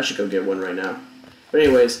fact, I should go get one right now. But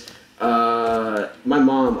anyways, my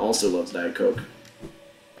mom also loves Diet Coke.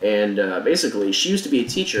 And basically, she used to be a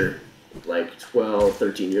teacher like 12,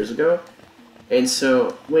 13 years ago. And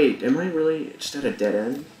so, wait, am I really just at a dead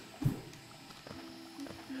end?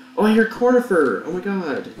 Oh, I hear Cornifer! Oh my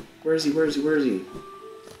god. Where is he? Where is he? Where is he?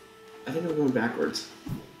 I think I'm going backwards.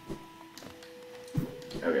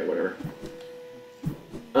 Okay, whatever.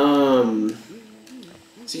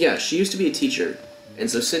 So yeah, she used to be a teacher.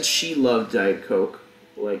 And so since she loved Diet Coke,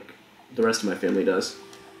 like the rest of my family does,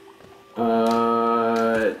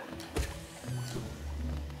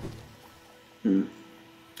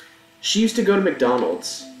 she used to go to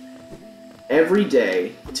McDonald's every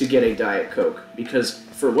day to get a Diet Coke because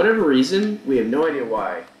for whatever reason, we have no idea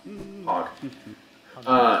why,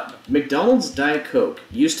 McDonald's Diet Coke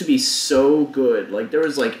used to be so good. Like there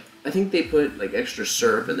was like, I think they put like extra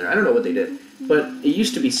syrup in there. I don't know what they did, but it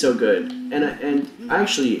used to be so good. And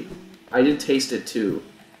actually, I did taste it too.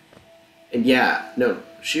 And yeah, no,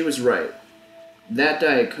 she was right. That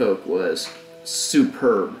Diet Coke was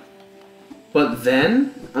superb. But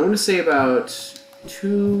then, I'm going to say about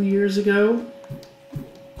 2 years ago,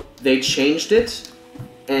 they changed it,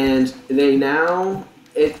 and they now,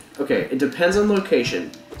 it depends on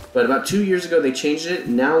location, but about 2 years ago they changed it,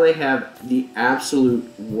 now they have the absolute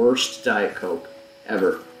worst Diet Coke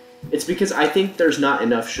ever. It's because I think there's not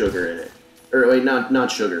enough sugar in it. Or wait,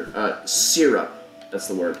 not sugar, syrup, that's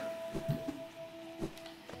the word.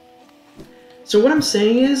 So what I'm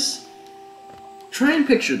saying is, try and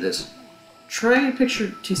picture this. Try and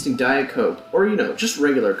picture tasting Diet Coke, or, you know, just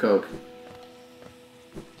regular Coke.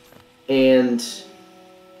 And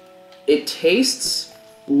it tastes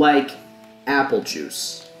like apple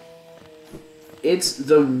juice. It's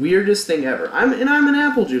the weirdest thing ever. I'm an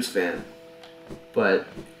apple juice fan. But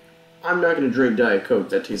I'm not going to drink Diet Coke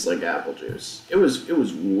that tastes like apple juice. It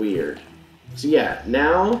was weird. So yeah,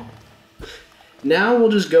 now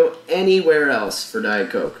we'll just go anywhere else for Diet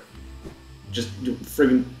Coke. Just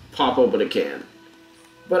friggin' pop open a can.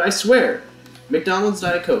 But I swear, McDonald's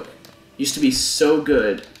Diet Coke used to be so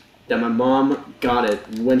good that my mom got it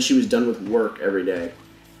when she was done with work every day.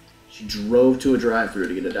 She drove to a drive-thru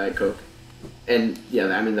to get a Diet Coke. And yeah,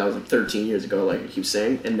 I mean, that was like 13 years ago, like I keep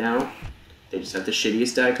saying. And now, they just have the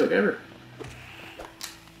shittiest Diet Coke ever.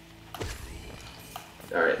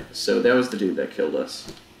 Alright, so that was the dude that killed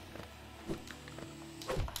us.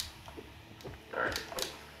 Alright.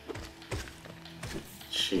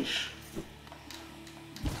 Sheesh.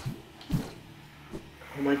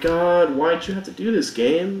 Oh my god, why'd you have to do this,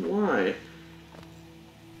 game? Why?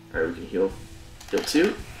 Alright, we can heal. Heal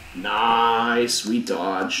 2. Nice, we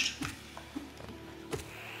dodged.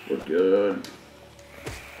 We're good.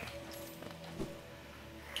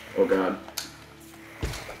 Oh god.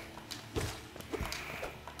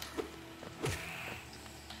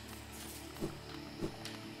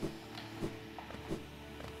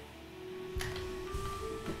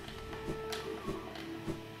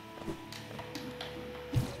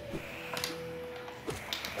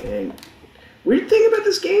 Dang. Weird thing about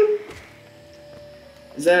this game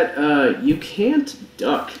is that you can't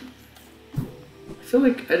duck. I feel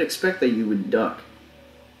like I'd expect that you would duck.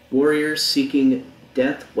 Warriors seeking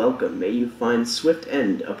death welcome. May you find swift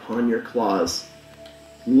end upon your claws.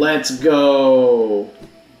 Let's go!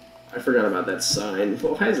 I forgot about that sign.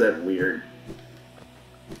 Why is that weird?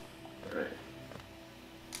 Alright.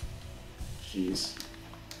 Jeez.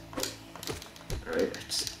 Alright, I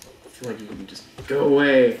just feel like you can just go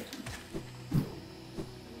away.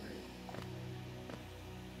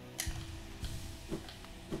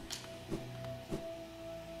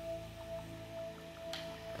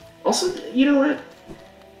 Also, you know what?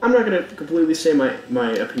 I'm not gonna completely say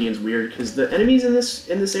my opinion's weird, because the enemies in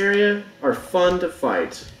this area are fun to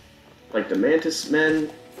fight. Like the Mantis Men.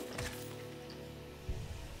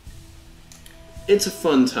 It's a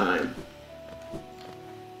fun time.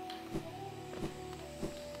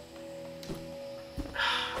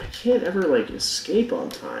 I can't ever, like, escape on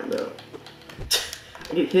time, though.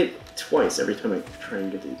 I get hit twice every time I try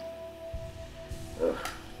and get these. Ugh.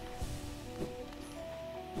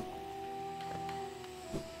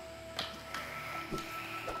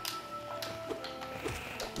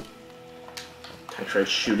 I tried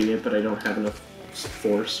shooting it, but I don't have enough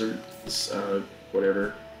force or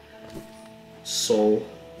whatever. Soul.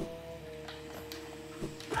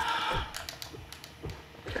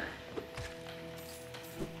 Okay.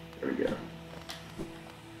 There we go.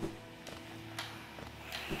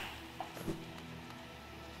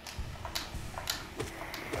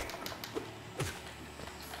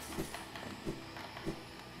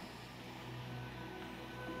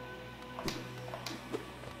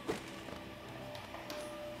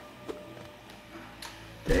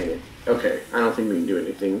 Dang it. Okay, I don't think we can do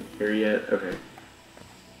anything here yet. Okay.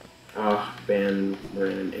 Ah, oh, man, we're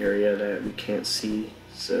in an area that we can't see,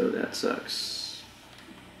 so that sucks.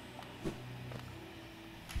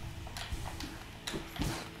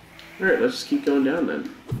 Alright, let's just keep going down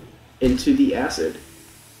then. Into the acid.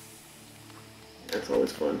 That's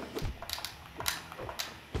always fun.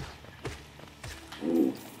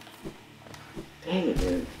 Ooh. Dang it,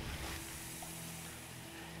 man.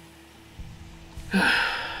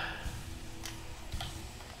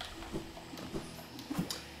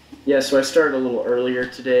 Yeah, so I started a little earlier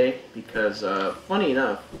today because, funny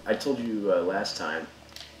enough, I told you last time,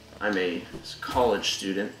 I'm a college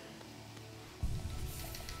student.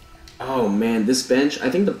 Oh man, this bench, I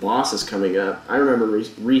think the boss is coming up. I remember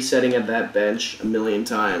resetting at that bench a million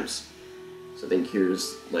times. So I think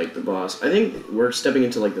here's, like, the boss. I think we're stepping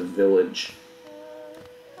into, like, the village.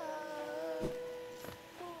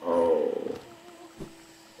 Oh.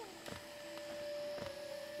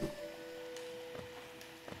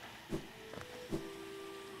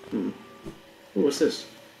 Ooh, what's this?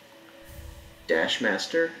 Dash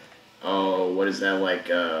Master? Oh, what is that, like,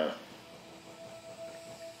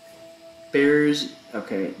 Bears...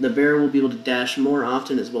 Okay, the bear will be able to dash more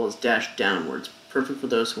often as well as dash downwards. Perfect for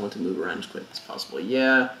those who want to move around as quick as possible.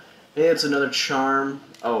 Yeah, maybe it's another charm.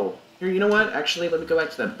 Oh, here, you know what? Actually, let me go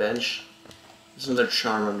back to that bench. There's another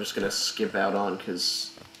charm I'm just gonna skip out on,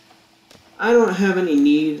 because I don't have any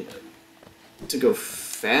need to go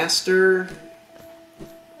faster.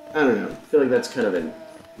 I don't know. I feel like that's kind of an...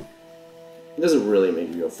 It doesn't really make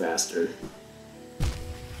you go faster.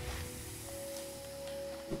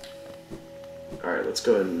 Alright, let's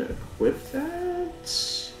go ahead and equip that.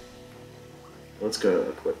 Let's go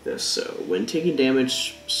equip this. So, when taking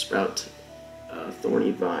damage, sprout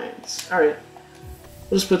thorny vines. Alright.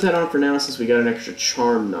 We'll just put that on for now since we got an extra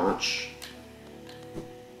charm notch.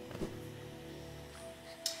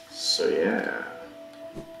 So, yeah.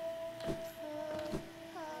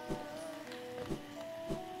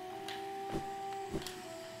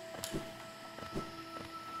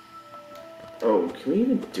 Oh, can we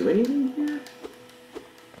even do anything here?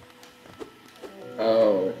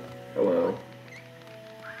 Oh, hello.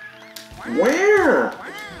 Where?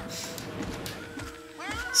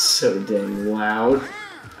 So dang loud.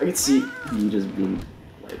 I could see you just being,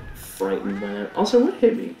 like, frightened by that. Also, what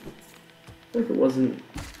hit me? I feel like it wasn't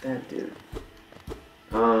that dude.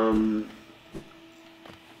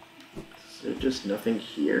 Is there just nothing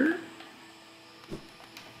here?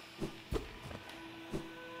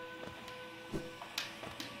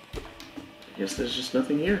 I guess there's just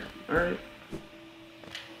nothing here. Alright.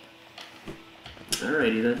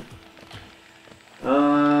 Alrighty then.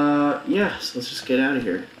 yeah, so let's just get out of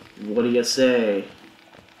here. What do you say?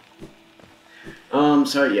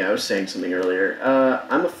 Sorry, yeah, I was saying something earlier.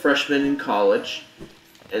 I'm a freshman in college,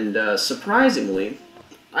 and surprisingly,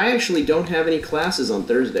 I actually don't have any classes on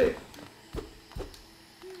Thursday.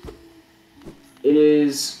 It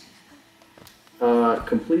is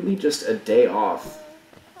completely just a day off,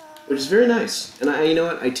 which is very nice. And you know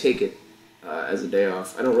what? I take it as a day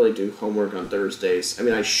off. I don't really do homework on Thursdays. I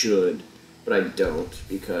mean, I should, but I don't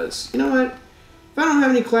because you know what? If I don't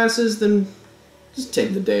have any classes, then just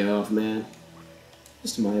take the day off, man.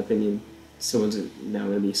 Just in my opinion. Someone's now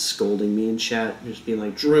gonna be scolding me in chat, just being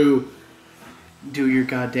like, Drew, do your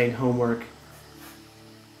goddamn homework.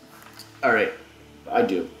 Alright, I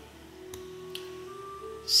do.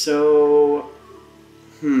 So,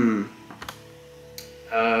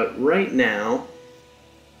 right now,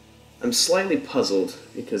 I'm slightly puzzled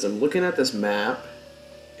because I'm looking at this map,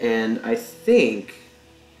 and I think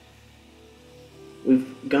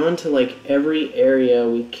we've gone to like every area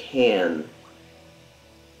we can.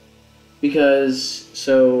 Because,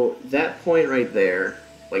 so, that point right there,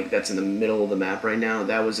 like that's in the middle of the map right now,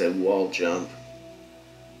 that was a wall jump.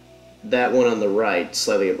 That one on the right,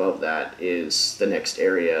 slightly above that, is the next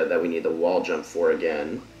area that we need the wall jump for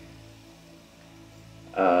again.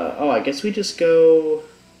 Oh, I guess we just go...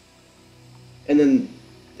 And then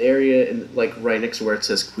the area, like right next to where it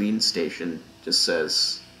says Queen Station, just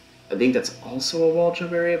says... I think that's also a wall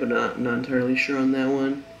jump area, but not entirely sure on that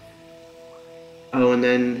one. Oh, and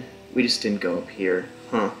then... We just didn't go up here.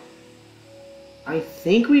 Huh. I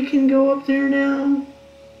think we can go up there now?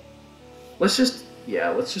 Let's just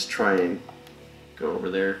try and go over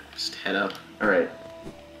there. Just head up. Alright.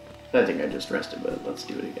 I think I just rested, but let's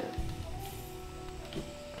do it again.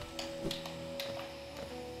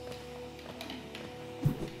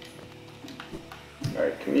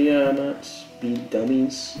 Alright, can we not be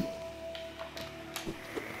dummies?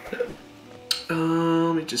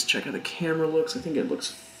 Let me just check how the camera looks. I think it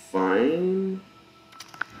looks fine.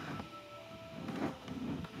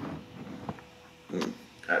 I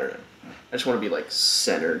don't know. I just want to be like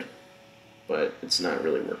centered, but it's not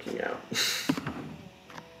really working out.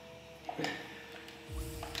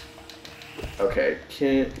 Okay,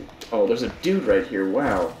 oh, there's a dude right here.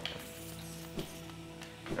 Wow.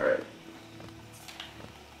 All right.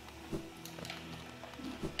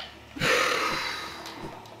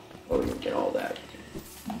 Oh, we can get all that.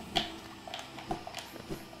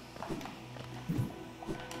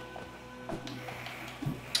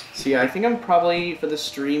 So yeah, I think I'm probably, for the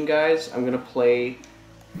stream, guys, I'm going to play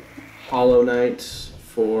Hollow Knight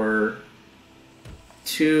for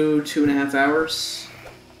 2.5 hours.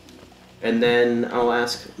 And then I'll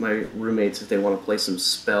ask my roommates if they want to play some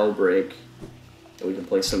Spellbreak. And we can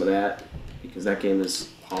play some of that, because that game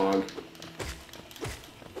is hog.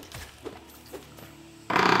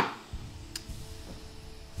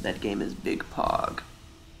 That game is big pog.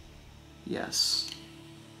 Yes.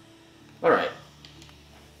 Alright.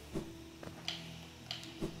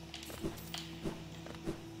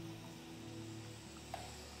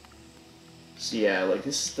 So yeah, like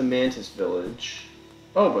this is the Mantis Village.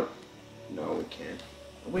 Oh, but no, we can't.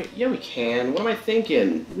 Wait, yeah, we can. What am I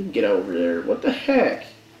thinking? We can get over there. What the heck?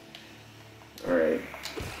 Alright.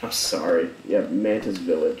 I'm sorry. Yeah, Mantis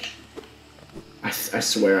Village. I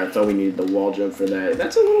swear, I thought we needed the wall jump for that.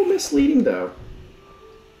 That's a little misleading, though.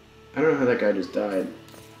 I don't know how that guy just died.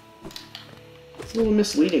 It's a little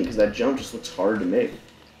misleading, because that jump just looks hard to make.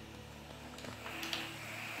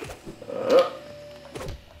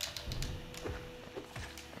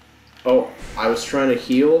 Oh, I was trying to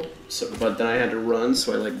heal, but then I had to run,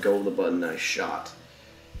 so I let go of the button and I shot.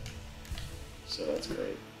 So that's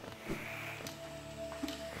great.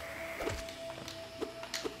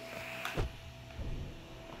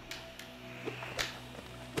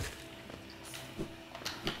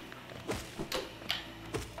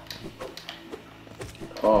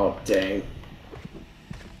 Oh, dang.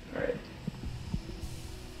 Alright.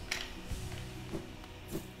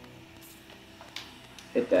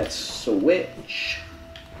 Hit that switch.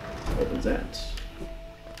 What was that?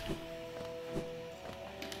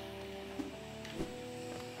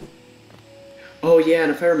 Oh yeah,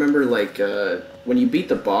 and if I remember, like, when you beat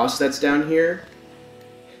the boss that's down here,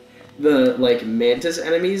 the, like, Mantis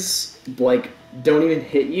enemies, like, don't even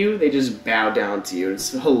hit you, they just bow down to you.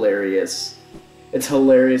 It's hilarious. It's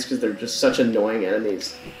hilarious because they're just such annoying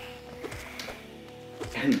enemies.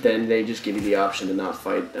 And then they just give you the option to not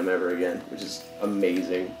fight them ever again, which is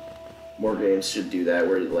amazing. More games should do that,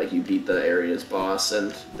 where like you beat the area's boss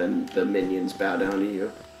and then the minions bow down to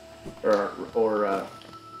you, or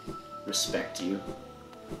respect you.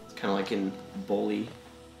 It's kind of like in Bully.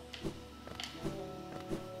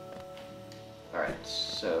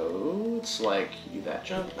 looks like you do that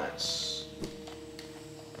jump. Nice.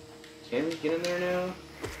 Can we get in there now?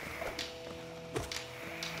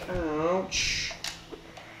 Ouch.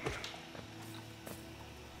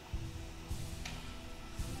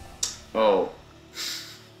 Oh.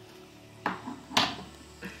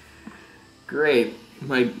 Great.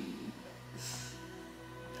 I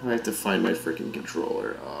have to find my freaking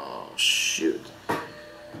controller. Oh, shoot.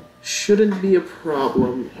 Shouldn't be a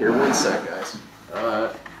problem. Here, one sec, guys.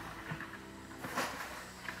 Oh,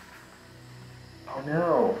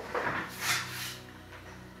 no.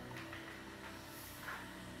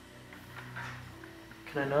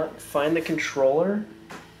 Can I not find the controller?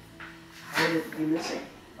 How did it be missing?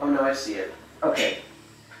 Oh, no, I see it. Okay.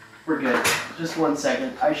 We're good. Just 1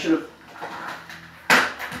 second. I should have...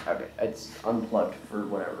 Okay, it's unplugged for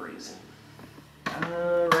whatever reason.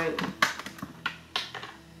 Right.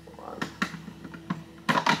 Hold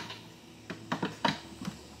on.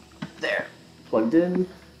 There. Plugged in.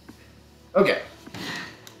 Okay.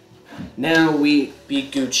 Now we be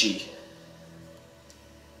Gucci.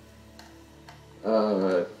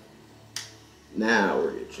 Now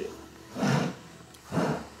we're Gucci.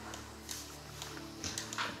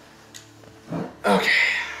 Okay.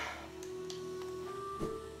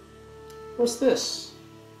 What's this?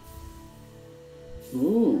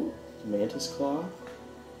 Ooh, mantis claw.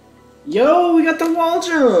 Yo, we got the wall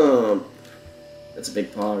jump! That's a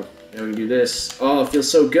big pog. Now we can do this. Oh, it feels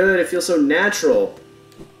so good. It feels so natural.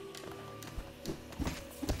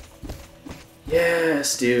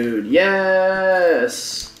 Yes, dude.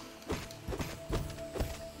 Yes!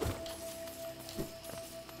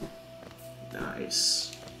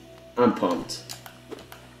 Nice. I'm pumped.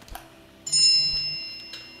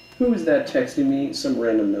 Who is that texting me? Some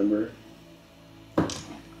random number.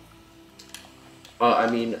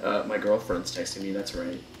 My girlfriend's texting me, that's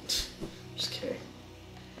right. Just kidding.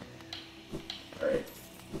 Alright.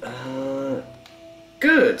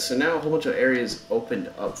 Good! So now a whole bunch of areas opened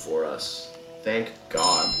up for us. Thank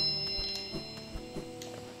God.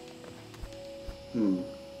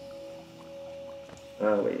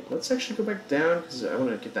 Wait, let's actually go back down, because I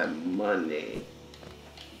want to get that money.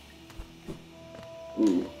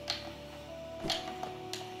 Ooh.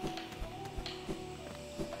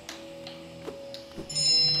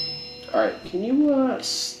 Alright, can you,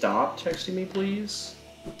 stop texting me, please?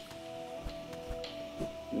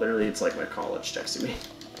 Literally, it's like my college texting me.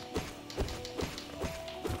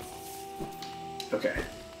 Okay.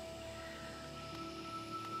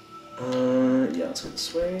 Yeah, let's go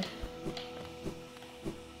this way.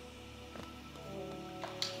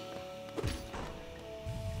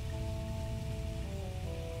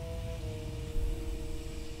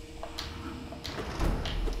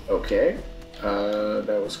 Okay.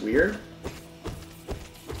 That was weird.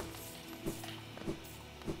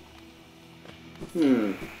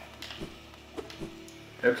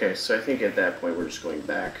 Okay, so I think at that point we're just going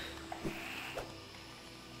back.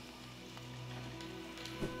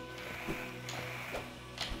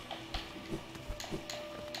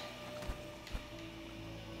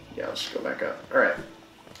 Yeah, let's just go back up. Alright.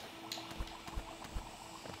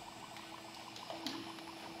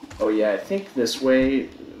 Oh yeah, I think this way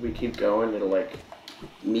we keep going, it'll like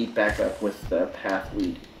meet back up with the path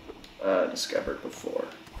we discovered before.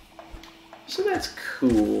 So that's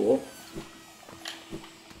cool.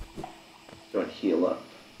 Go and heal up.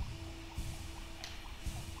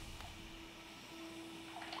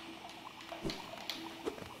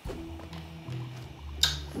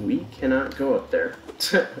 We cannot go up there.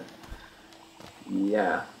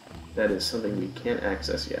 Yeah, that is something we can't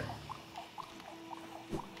access yet.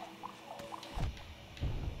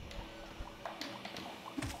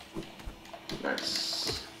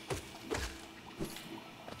 Nice.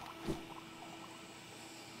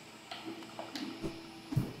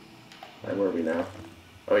 And where are we now?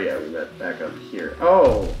 Oh yeah, we met back up here.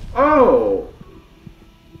 Oh! Oh!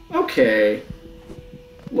 Okay.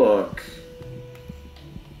 Look.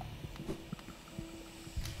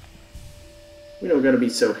 We don't gotta be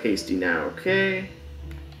so hasty now, okay? I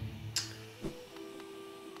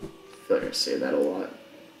feel like I say that a lot.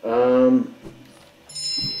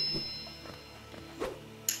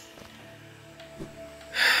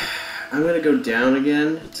 I'm gonna go down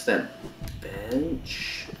again to that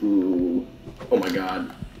bench. Ooh. Oh my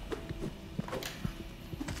god.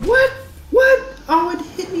 What? What? Oh, it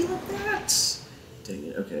hit me like that. Dang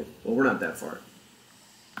it. Okay. Well, we're not that far.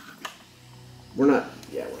 We're not.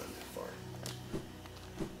 Yeah, we're not that far.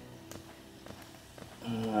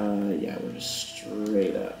 Yeah, we're just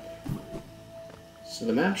straight up. So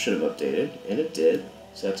the map should have updated, and it did.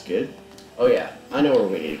 So that's good. Oh yeah, I know where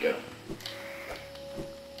we need to go.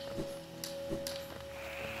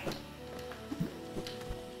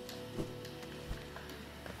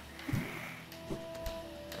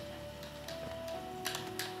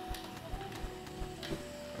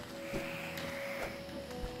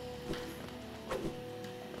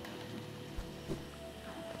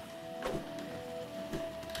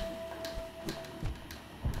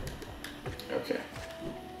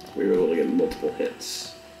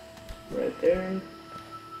 hits. Right there.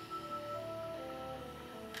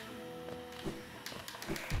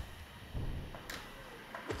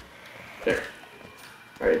 There.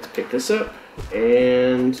 Alright, let's pick this up,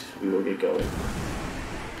 and we will get going.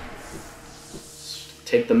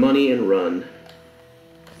 Take the money and run.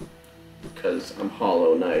 Because I'm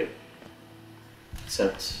Hollow Knight.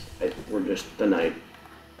 Except, we're just the knight.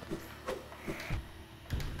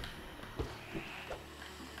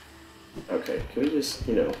 Okay, can we just,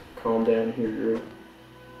 you know, calm down here, Drew?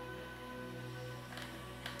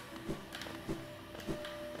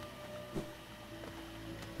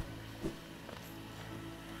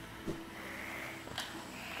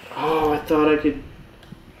 Oh, I thought I could...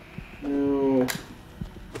 No.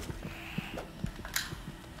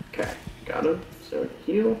 Okay, got him. So,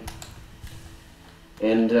 heal.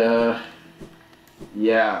 And,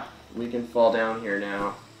 yeah, we can fall down here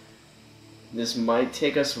now. This might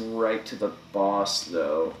take us right to the boss,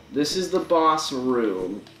 though. This is the boss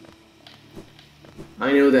room.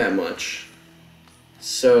 I know that much.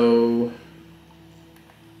 So...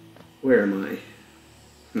 Where am I?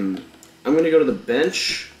 I'm gonna go to the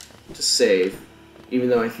bench to save, even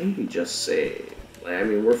though I think we just saved. Like, I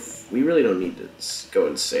mean, we really don't need to go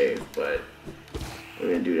and save, but we're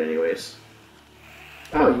gonna do it anyways.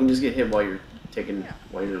 Oh, you can just get hit while you're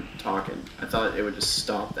talking. I thought it would just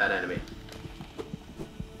stop that enemy.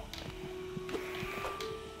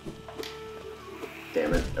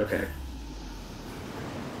 Damn it. Okay.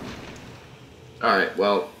 Alright,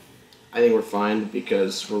 well, I think we're fine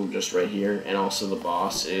because we're just right here, and also the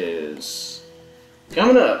boss is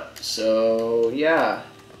coming up. So, yeah.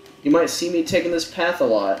 You might see me taking this path a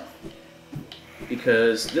lot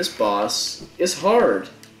because this boss is hard.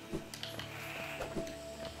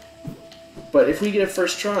 But if we get a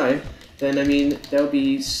first try, then, I mean, that would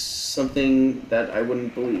be something that I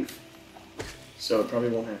wouldn't believe. So it probably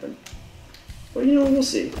won't happen. But, you know, we'll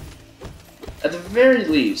see. At the very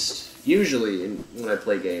least, usually when I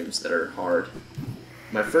play games that are hard,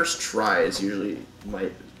 my first try is usually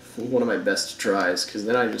one of my best tries, because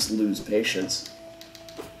then I just lose patience.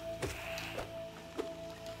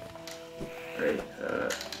 Alright,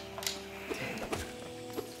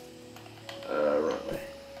 wrong way.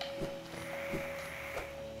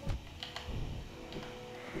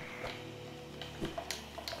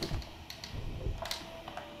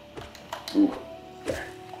 Ooh, there.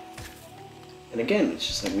 And again, it's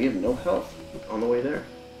just like we have no health on the way there.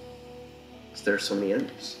 Because there are so many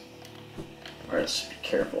enemies. Alright, let's be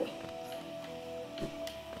careful.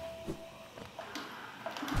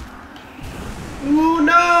 Oh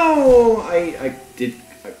no! I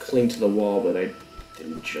cling to the wall, but I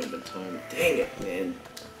didn't jump in time. Dang it, man.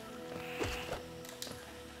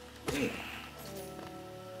 Dang it.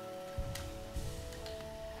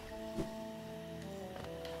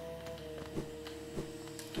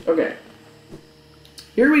 Okay.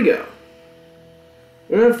 Here we go.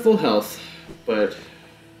 We don't have full health, but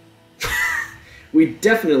we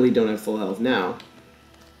definitely don't have full health now.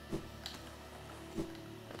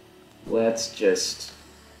 Let's just...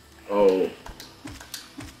 Oh.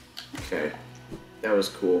 Okay. That was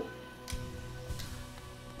cool.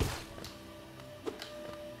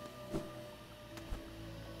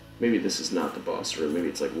 Maybe this is not the boss room. Maybe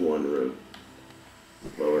it's like one room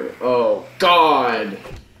lower. Oh, God!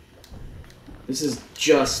 This is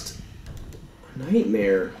just a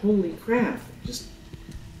nightmare. Holy crap. Just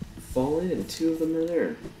fall in and two of them are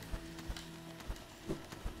there.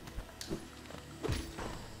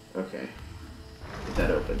 Okay. Get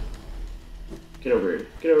that open. Get over here.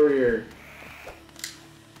 Get over here.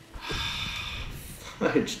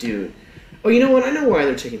 Fudge, dude. Oh, you know what? I know why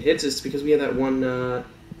they're taking hits. It's because we have that one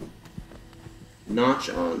notch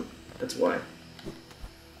on. That's why.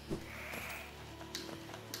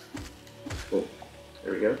 Oh,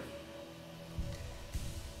 there we go.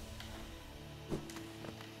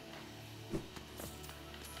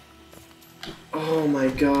 Oh my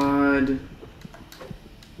God.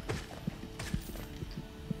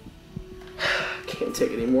 Can't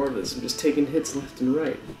take any more of this. I'm just taking hits left and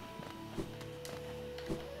right.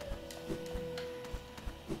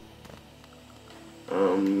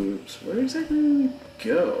 So where exactly do we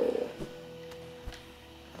go?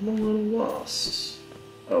 I'm a little lost.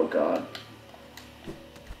 Oh God.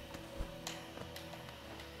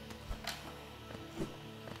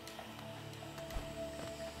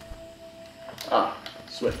 Ah,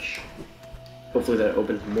 switch. Hopefully that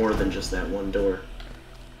opens more than just that one door.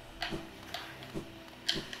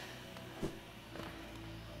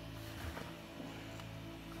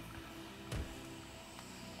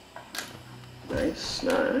 Nice,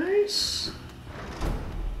 nice.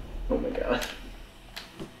 Oh my God.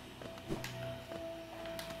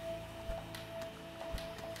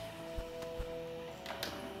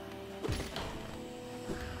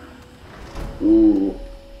 Ooh.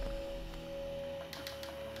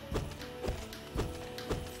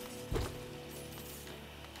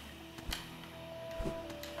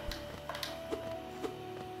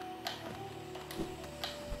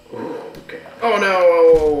 Okay. Oh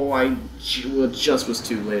no! I just was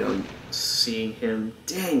too late on seeing him.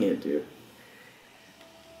 Dang it, dude.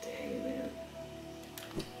 Dang it, man.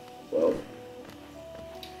 Well,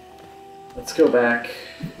 let's go back.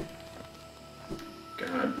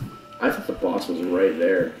 God, I thought the boss was right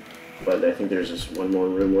there, but I think there's just one more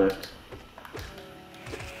room left.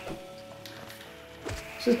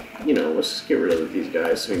 Just, you know, let's just get rid of these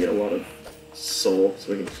guys so we get a lot of soul,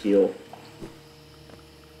 so we can heal.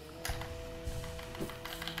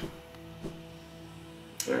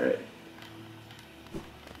 Alright.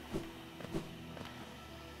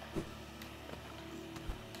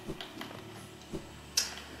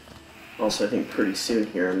 Also, I think pretty soon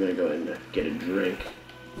here I'm gonna go ahead and get a drink.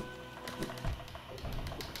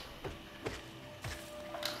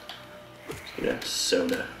 Just get a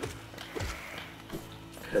soda.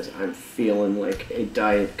 Because I'm feeling like a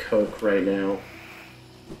Diet Coke right now.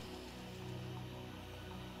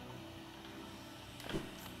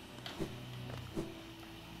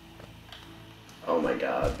 Oh my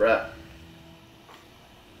god, bruh.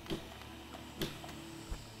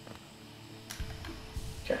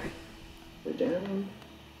 Okay. We're down.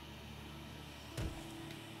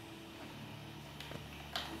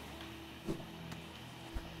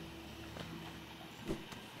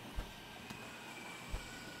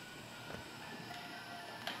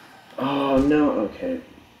 Oh no, okay.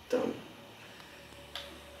 Dumb.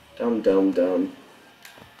 Dumb, dumb, dumb.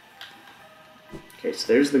 Okay,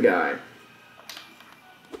 so there's the guy.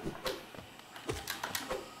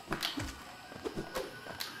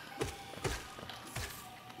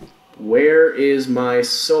 Where is my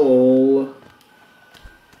soul?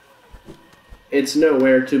 It's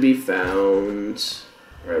nowhere to be found.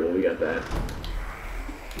 Alright, well, we got that.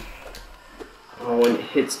 Oh, and it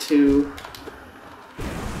hits too.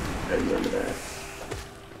 I remember that.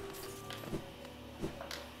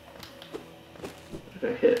 What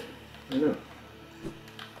did I hit? I don't know.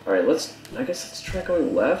 Alright, I guess let's try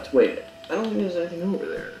going left. Wait, I don't think there's anything over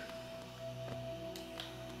there.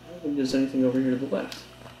 I don't think there's anything over here to the left.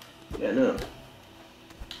 Yeah, no.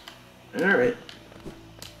 Alright.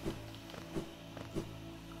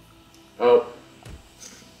 Oh.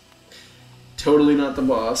 Totally not the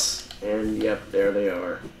boss. And yep, there they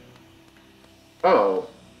are. Oh.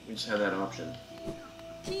 We just have that option.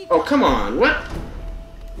 Oh, come on! What?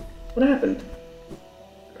 What happened?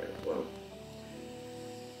 Alright, well.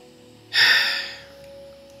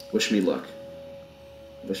 Wish me luck.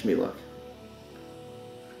 Wish me luck.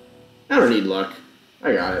 I don't need luck.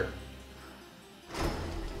 I got it.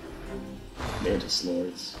 Mantis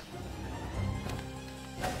Lords.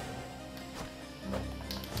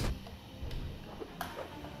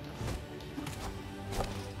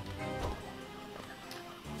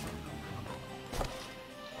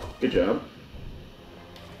 Good job.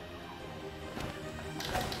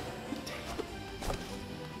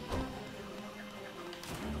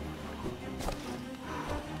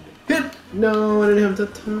 Hit! No, I didn't have the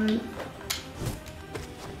time.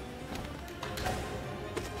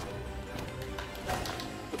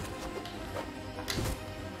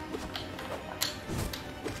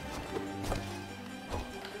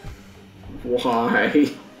 Why?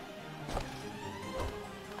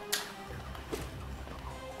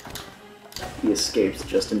 He escapes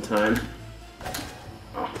just in time.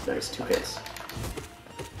 Oh, nice. 2 hits.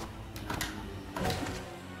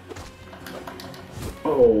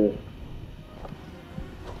 Oh.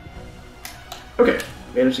 Okay.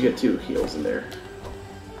 Managed to get 2 heals in there.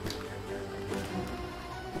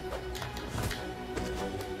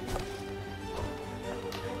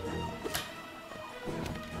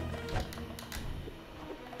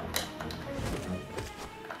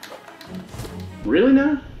 Really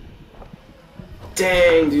now?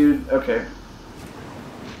 Dang, dude. Okay.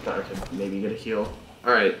 Thought I could maybe get a heal.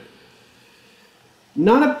 Alright.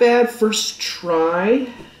 Not a bad first try.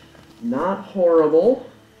 Not horrible.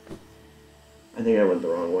 I think I went the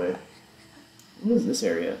wrong way. What is this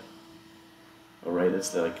area? Oh, right, that's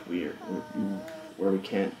the, like, weird... where we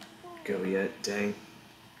can't go yet. Dang.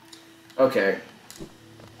 Okay.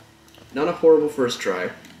 Not a horrible first try.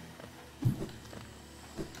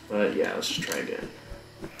 But yeah, let's just try again.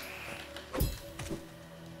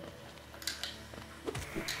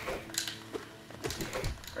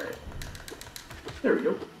 Alright. There we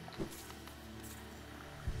go.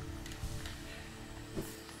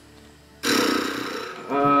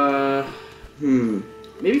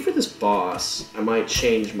 Maybe for for this boss, I might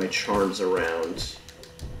change my charms around.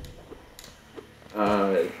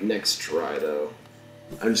 Next try, though.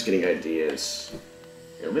 I'm just getting ideas.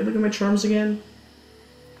 Here, let me look at my charms again.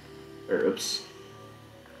 Or, oops.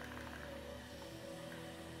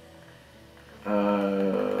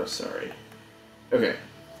 Sorry. Okay.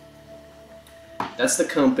 That's the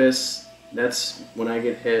compass. That's when I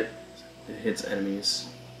get hit, it hits enemies.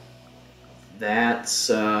 That's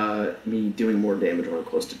me doing more damage when I'm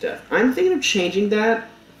close to death. I'm thinking of changing that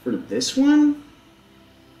for this one.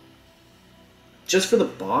 Just for the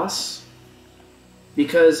boss.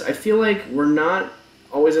 Because I feel like we're not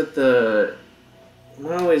always at the...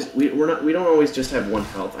 we don't always just have 1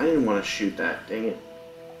 health. I didn't want to shoot that, dang it.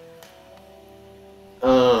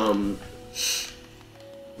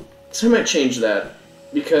 So I might change that.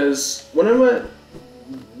 Because when I'm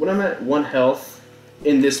at 1 health,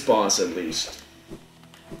 in this boss at least,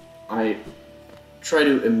 I try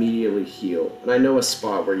to immediately heal. And I know a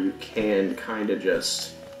spot where you can kind of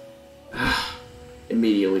just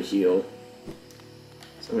immediately heal.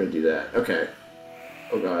 So I'm going to do that. Okay.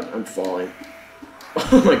 Oh god, I'm falling.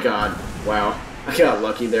 Oh my god. Wow. I got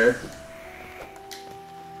lucky there.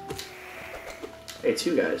 Hey,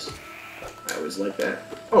 2 guys. I always like that.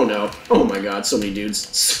 Oh no. Oh my god, so many dudes.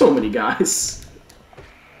 So many guys.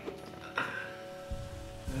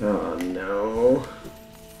 Oh no.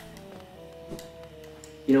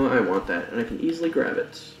 You know what? I want that, and I can easily grab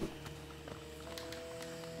it.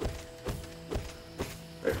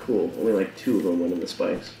 Alright, cool. Only like 2 of them went in the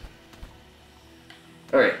spikes.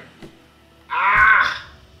 Alright. Ah!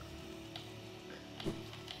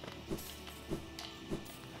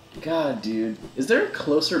 God, dude. Is there a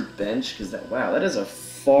closer bench? Because that, wow, that is a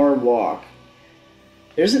far walk.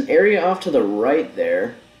 There's an area off to the right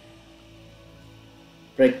there.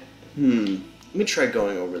 Right. Let me try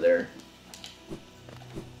going over there.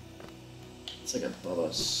 It's like above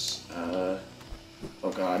us. Oh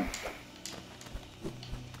god.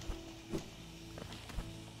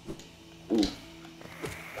 Ooh.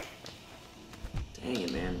 Dang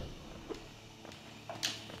it, man.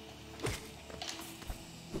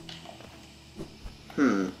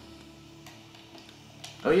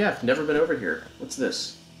 Oh yeah, I've never been over here. What's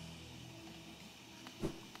this?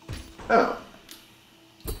 Oh.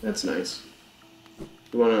 That's nice.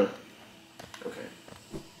 You wanna... Okay.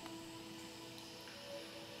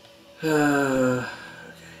 Okay.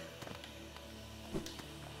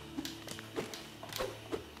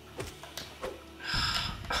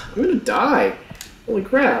 I'm gonna die. Holy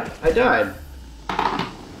crap, I died. I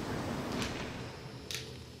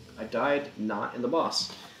died not in the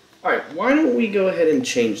boss. Alright, why don't we go ahead and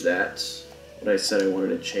change that? What I said I wanted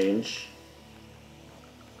to change.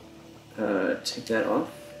 Take that off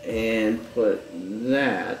and put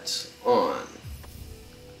that on.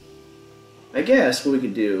 I guess what we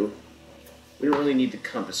could do, we don't really need the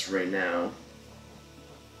compass right now.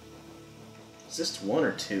 Is this 1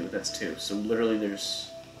 or 2? That's 2. So literally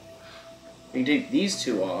there's... We can take these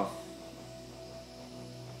 2 off.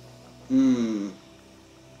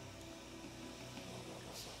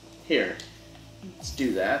 Here. Let's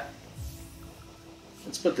do that.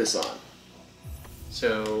 Let's put this on.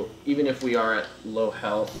 So even if we are at low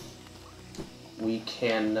health, we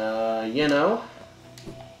can, you know,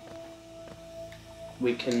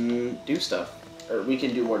 we can do stuff. Or we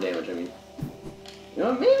can do more damage, I mean. You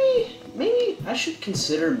know what, maybe I should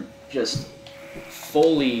consider just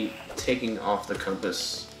fully taking off the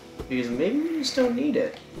compass. Because maybe we just don't need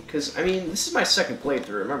it. Because, I mean, this is my 2nd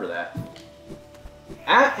playthrough, remember that.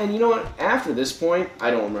 And you know what, after this point, I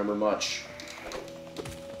don't remember much.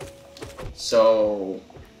 So...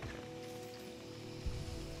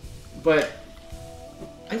 But...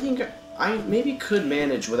 I think I maybe could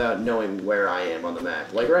manage without knowing where I am on the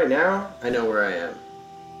map. Like right now, I know where I am.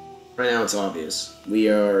 Right now it's obvious. We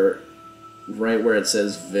are right where it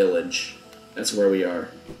says village. That's where we are.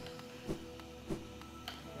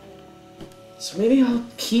 So maybe I'll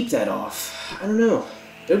keep that off. I don't know.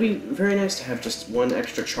 It would be very nice to have just 1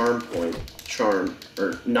 extra charm point. Charm.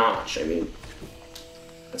 Or notch, I mean.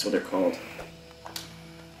 That's what they're called.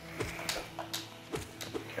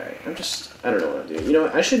 Okay, I don't know what I'm doing. You know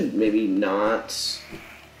what, I should maybe not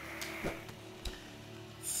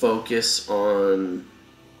focus on,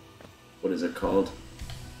 what is it called?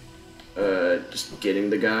 Just getting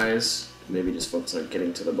the guys. Maybe just focus on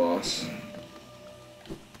getting to the boss.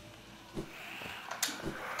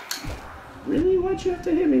 Really? Why'd you have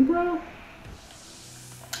to hit me, bro?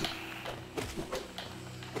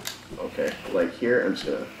 Okay, like here, I'm just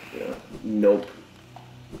gonna, you know, nope.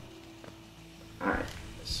 Alright,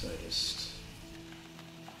 so I just...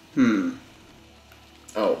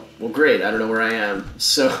 Oh. great, I don't know where I am,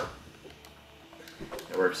 so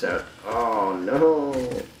that works out. Oh no!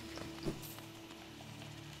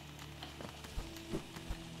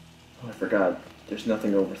 Oh, I forgot. There's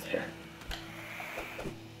nothing over there.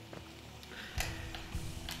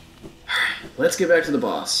 Alright, let's get back to the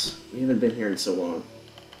boss. We haven't been here in so long.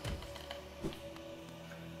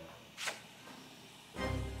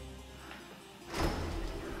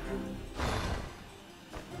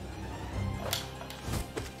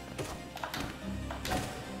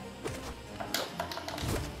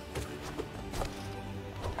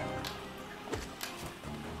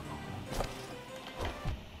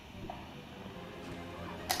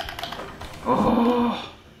 Oh!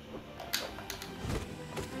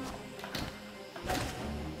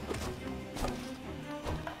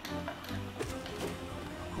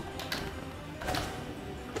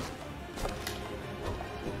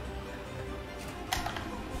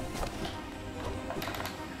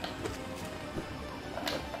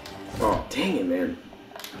 Oh, dang it, man.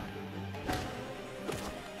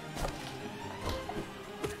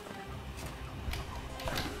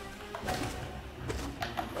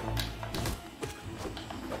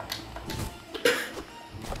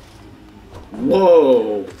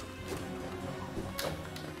 Whoa!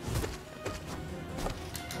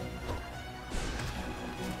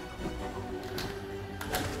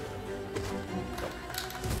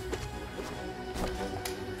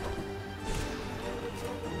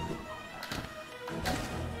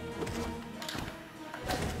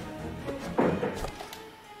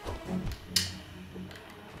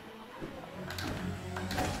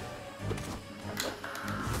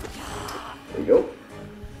 There we go.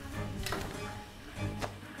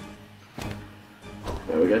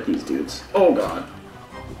 Now we got these dudes. Oh god.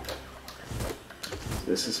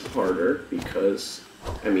 This is harder because,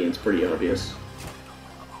 I mean, it's pretty obvious.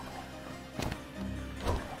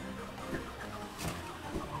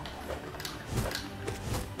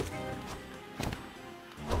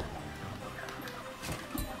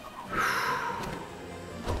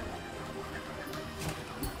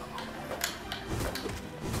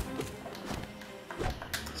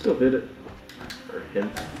 Still hit it. Or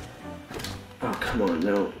him. Oh, come on,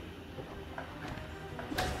 no.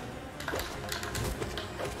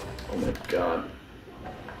 Oh my god.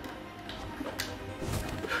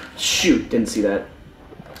 Shoot, didn't see that.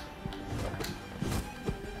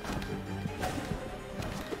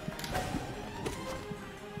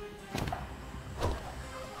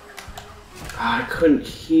 I couldn't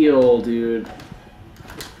heal, dude.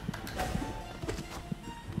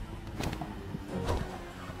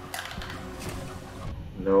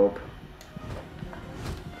 Nope.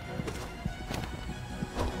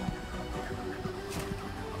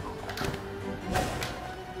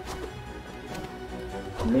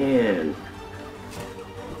 Man.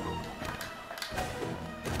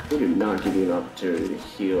 They do not give you an opportunity to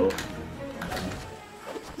heal.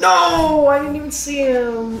 No! I didn't even see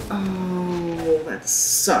him! Oh, that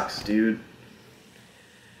sucks, dude.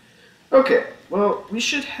 Okay, well, we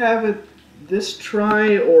should have it this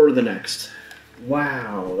try or the next.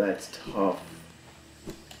 Wow, that's tough.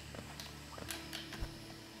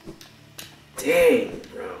 Dang,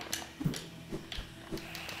 bro.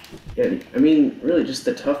 Yeah, I mean, really, just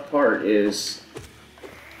the tough part is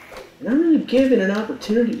you're not really given an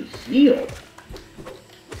opportunity to heal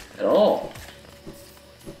at all.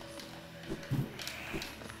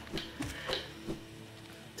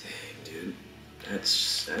 Dang, dude.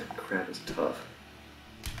 That crap is tough.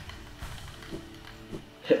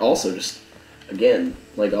 It also just, again,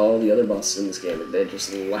 like all the other bosses in this game, they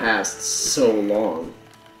just last so long.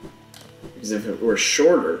 Because if it were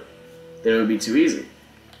shorter, then it would be too easy.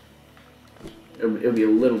 It would be a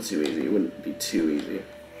little too easy. It wouldn't be too easy.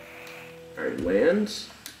 Alright, land.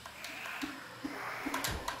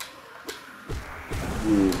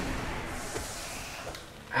 Ooh.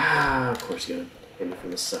 Ah, of course you gotta hit me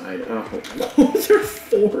from the side. Oh, no, they're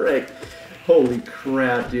 4 Holy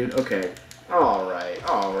crap, dude. Okay. Alright,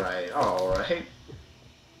 alright, alright.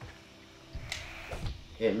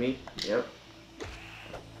 Hit me. Yep.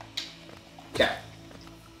 Okay.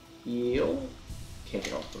 Heal. Can't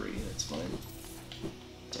get all 3, that's fine.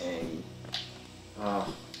 Dang.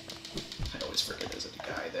 Oh. I always forget there's a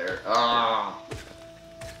guy there. Ah. Oh.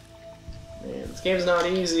 Man, this game's not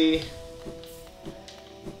easy.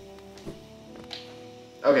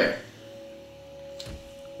 Okay.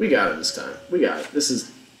 We got it this time. We got it. This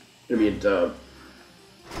is gonna be a dub.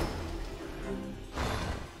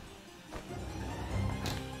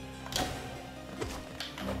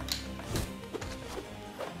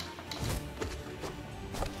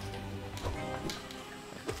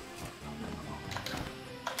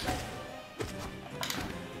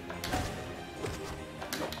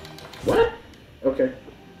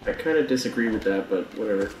 kind of disagree with that, but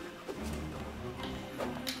whatever.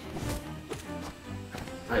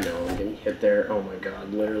 I know, I'm getting hit there. Oh my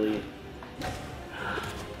god, literally.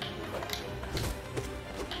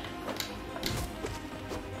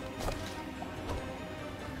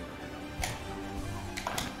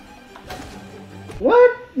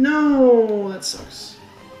 What? No, that sucks.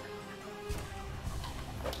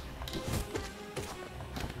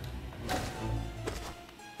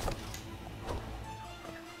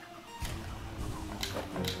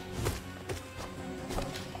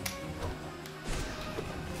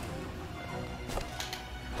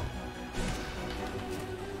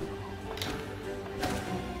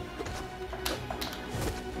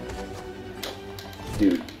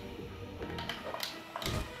 Dude.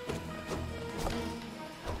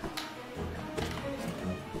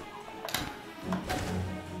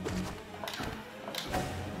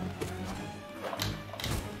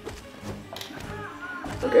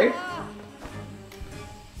 Okay.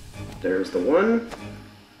 There's the one.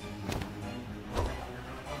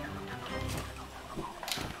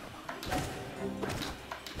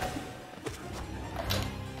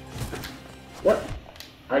 What?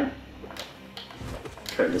 I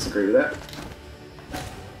kind of disagree with that.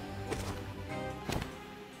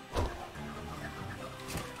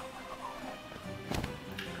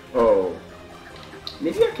 Oh.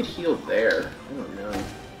 Maybe I could heal there. I don't know.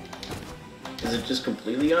 Is it just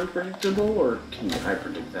completely unpredictable, or can I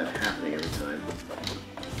predict that happening every time?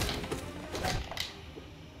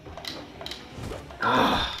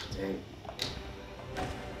 Ah, dang.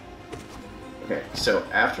 Okay, so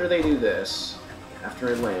after they do this, after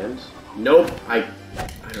I land... Nope! I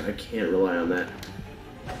can't rely on that.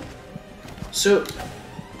 So...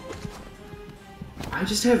 I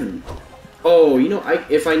just haven't... Oh, you know,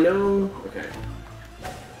 if I know... Okay.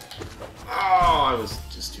 Oh, I was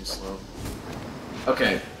just too slow.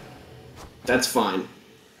 Okay. That's fine.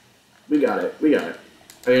 We got it. We got it.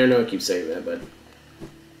 I mean, I know I keep saying that, but...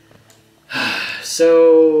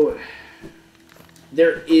 So...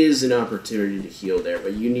 There is an opportunity to heal there,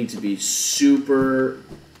 but you need to be super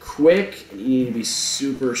quick, and you need to be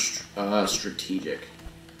super strategic.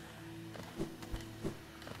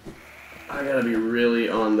 I gotta be really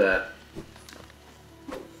on that.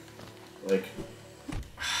 Like...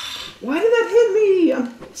 Why did that hit me?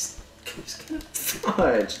 I'm just kind of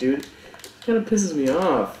fudge, dude. It kind of pisses me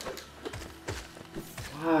off.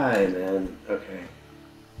 Why, man? Okay.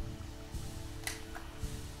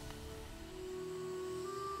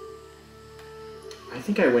 I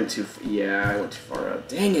think I went too... Yeah, I went too far out.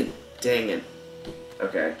 Dang it. Dang it.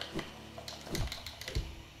 Okay.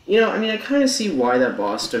 You know, I mean, I kind of see why that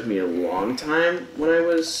boss took me a long time when I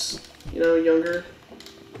was, you know, younger.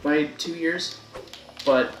 By 2 years.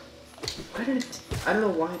 But... I don't know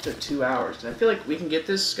why it took 2 hours. I feel like we can get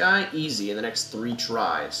this guy easy in the next 3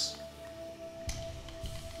 tries.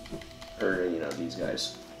 Or, you know, these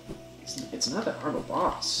guys. It's not that hard of a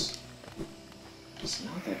boss. It's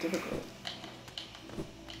not that difficult.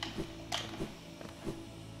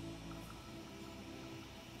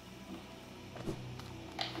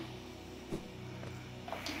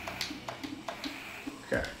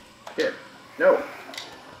 Okay. Here. No!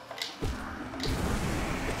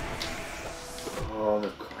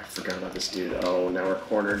 Oh, I forgot about this dude. Oh, now we're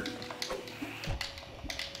cornered.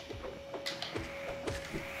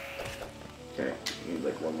 Okay, we need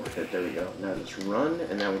like one more hit. There we go. Now just run,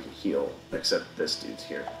 and now we can heal. Except this dude's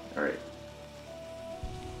here. Alright.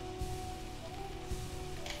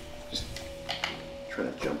 Just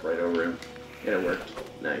trying to jump right over him. And it worked.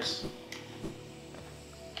 Nice.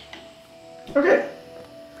 Okay.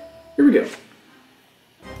 Here we go.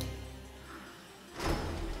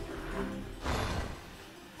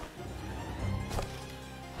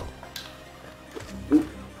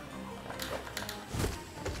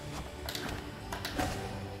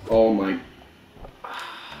 Oh my...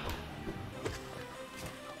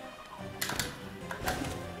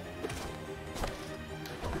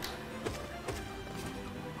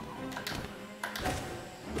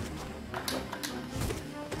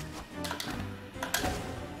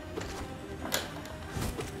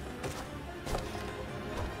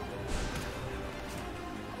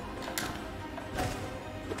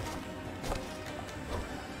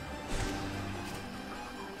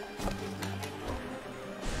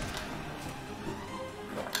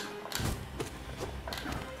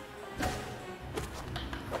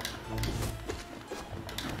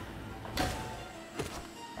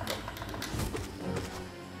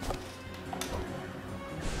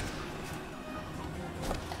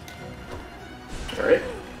 Alright.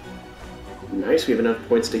 Nice, we have enough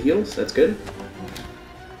points to heal, so that's good.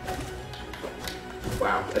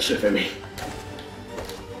 Wow, That should have hit me.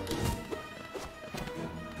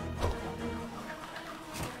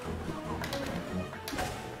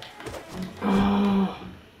 Oh.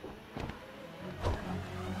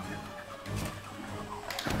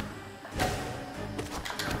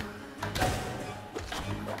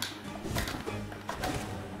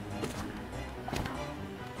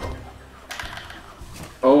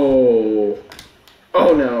 Oh.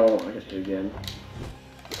 Oh no. I got hit again.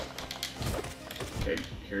 Okay,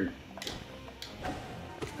 here.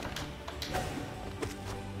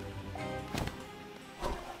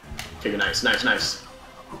 Okay, nice, nice, nice.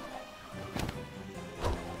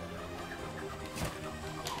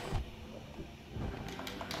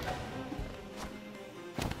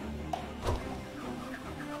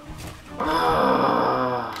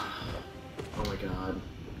 Ah! Oh my god.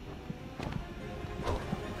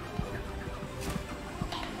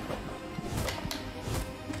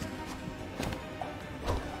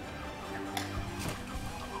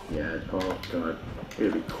 Yeah, oh god. We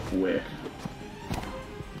gotta be quick.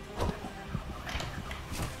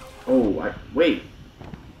 Oh, wait.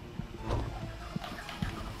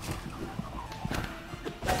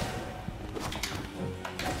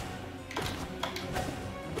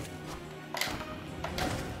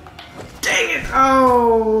 Dang it!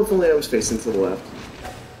 Oh, if only I was facing to the left.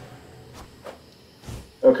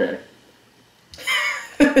 Okay.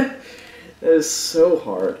 That is so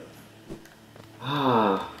hard.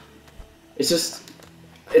 Ah. It's just,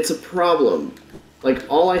 it's a problem. Like,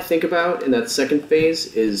 all I think about in that second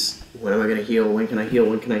phase is, when am I gonna heal? When can I heal?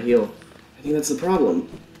 When can I heal? I think that's the problem.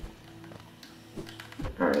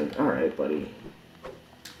 Alright, buddy.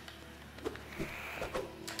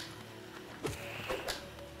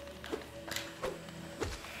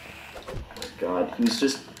 Oh my god, he's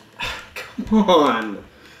just... Come on!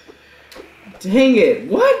 Dang it,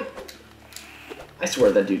 what? I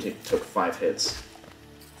swear that dude took 5 hits.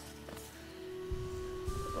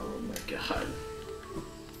 Oh my god.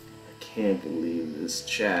 I can't believe this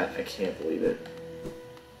chat. I can't believe it.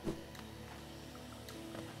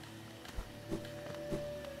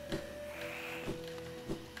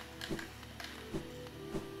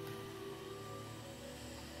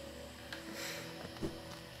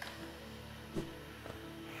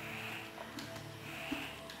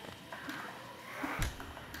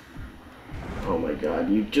 Oh my god,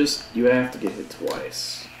 you have to get hit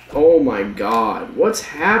twice. Oh my god, what's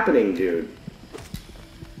happening, dude?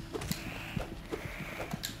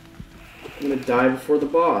 I'm gonna die before the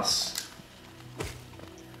boss.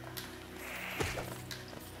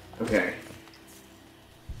 Okay.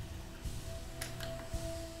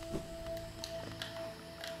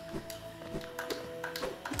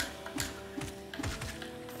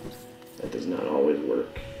 That does not always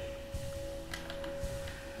work.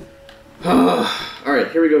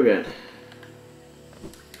 Alright, here we go again.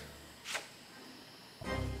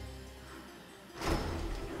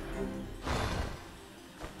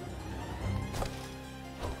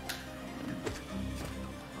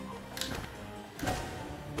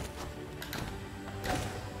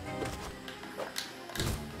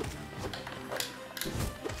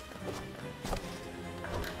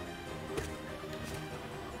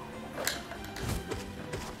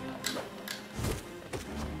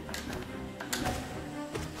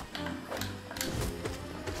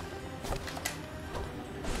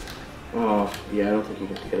 Oh, yeah, I don't think you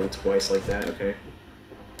can hit him twice like that, okay.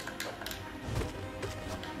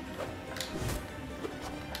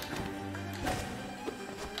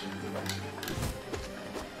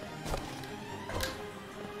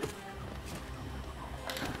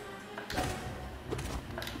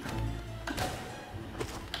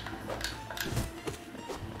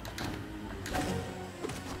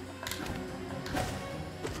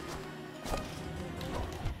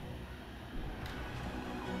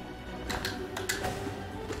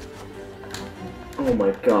 Oh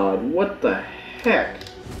my god, what the heck?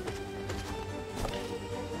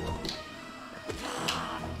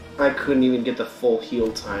 I couldn't even get the full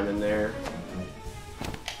heal time in there.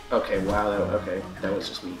 Okay, wow, that was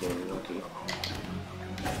just me getting lucky.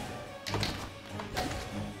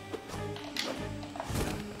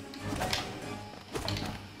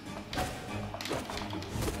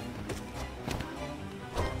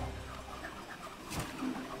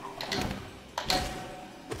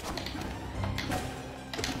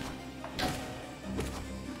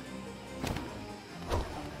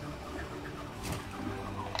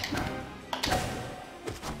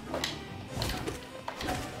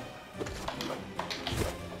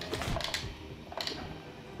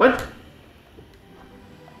 What?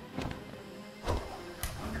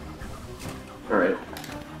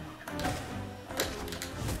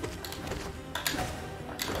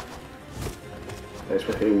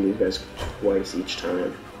 killing these guys twice each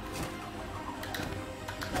time.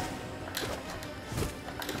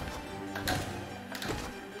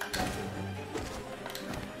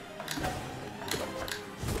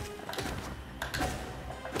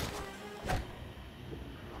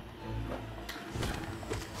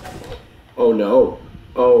 Oh no.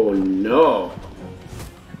 Oh no.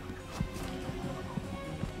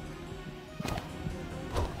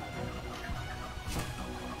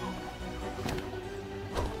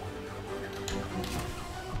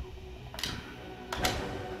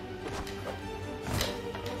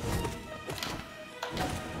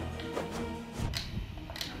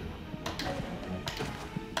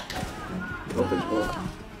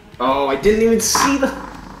 Oh, I didn't even see the...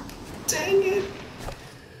 Dang it.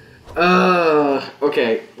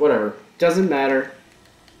 Okay, whatever. Doesn't matter.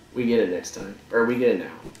 We get it next time. Or we get it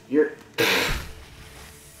now. You're...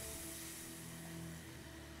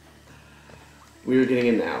 We were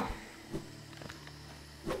getting it now.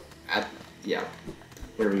 Yeah.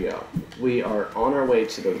 Here we go. We are on our way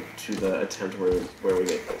to the attempt where we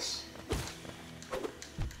make this.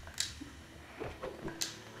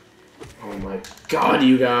 Oh my god,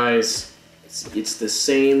 you guys! It's the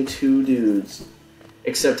same two dudes.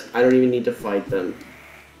 Except I don't even need to fight them.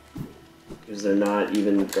 Because they're not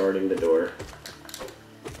even guarding the door.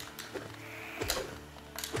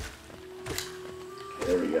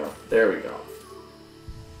 There we go. There we go.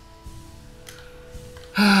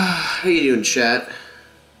 How you doing, chat?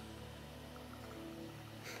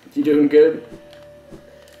 You doing good?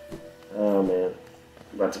 Oh man.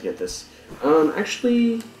 I'm about to get this.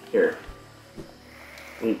 Actually, here.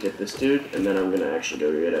 Let me get this dude, and then I'm gonna actually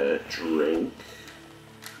go get a drink.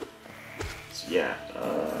 So yeah,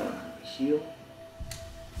 heal.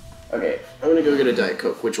 Okay, I'm gonna go get a Diet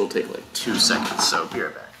Coke, which will take like 2 seconds, so be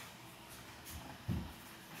right back.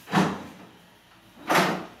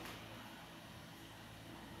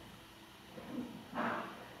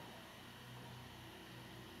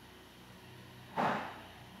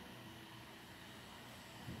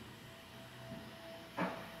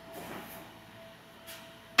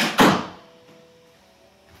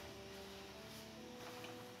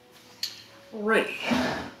 Alrighty.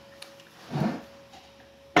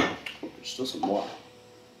 There's still some water.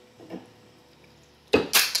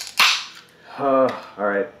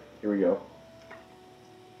 Alright, here we go.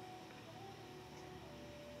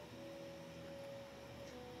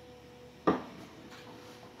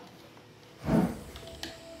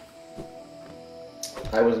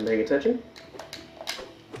 I wasn't paying attention.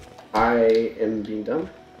 I am being dumb.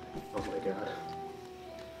 Oh my god.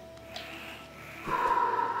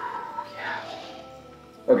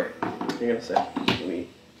 Okay, hang on a sec. Let me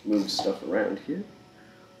move stuff around here.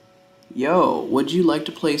 Yo, would you like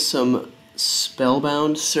to play some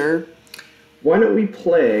Spellbound, sir? Why don't we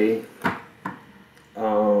play,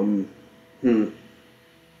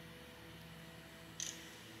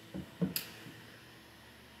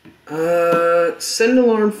 Send an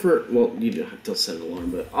alarm for, well, you don't have to send an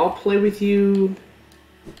alarm, but I'll play with you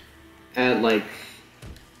at like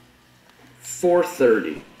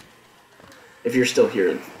 4:30. If you're still here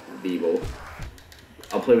in Beeble,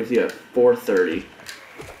 I'll play with you at 4:30.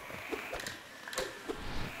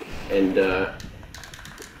 And,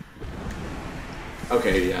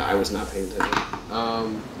 okay, yeah, I was not paying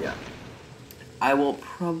attention. Yeah. I will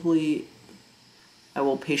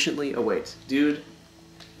patiently await. Dude,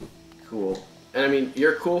 cool. And I mean,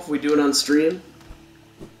 you're cool if we do it on stream,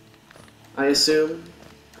 I assume.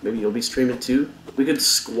 Maybe you'll be streaming too. We could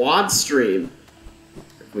squad stream.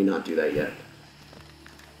 Or can we not do that yet?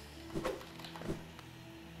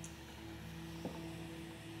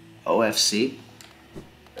 OFC?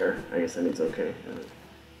 Or, I guess that means okay.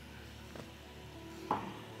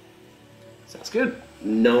 Sounds good.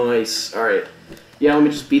 Nice. Alright. Yeah, let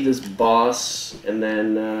me just beat this boss, and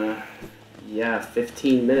then, yeah,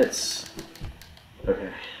 15 minutes.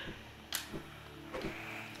 Okay.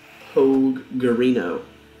 Pogue Garino.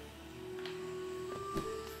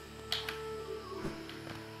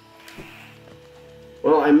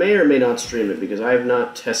 Well, I may or may not stream it, because I have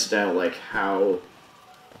not tested out, like, how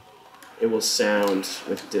it will sound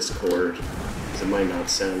with Discord, because it might not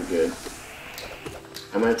sound good.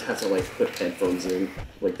 I might have to, like, put headphones in,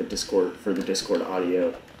 like, the Discord, for the Discord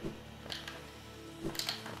audio.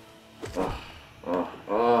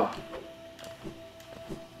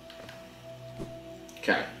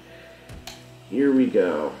 Okay. Here we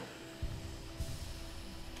go.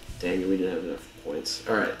 Dang it, we didn't have enough points.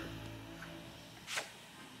 Alright.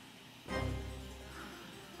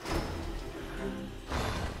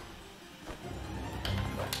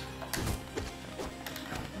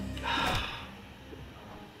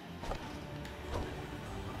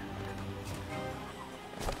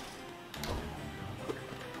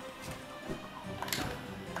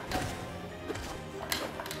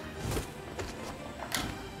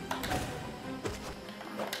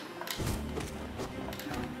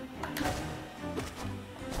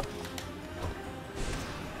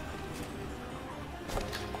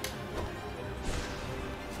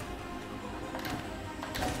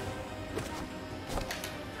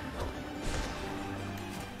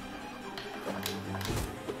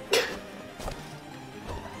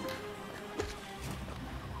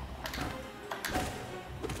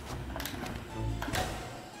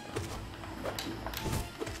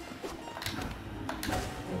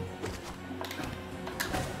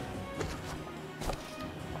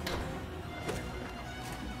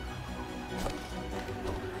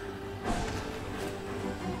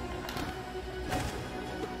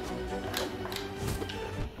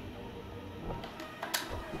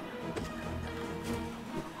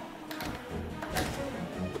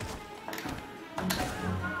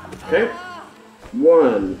 Okay.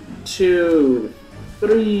 1, 2,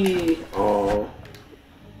 3. Oh.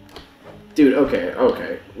 Dude, okay,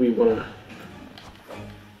 okay. We wanna...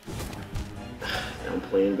 Now I'm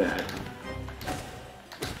playing bad.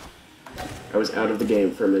 I was out of the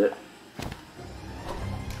game for a minute.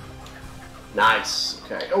 Nice.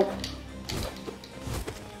 Okay. Oh.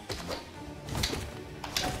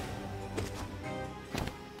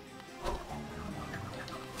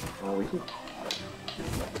 Oh, we can...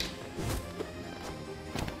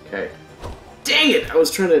 Okay. Dang it! I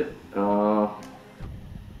was trying to...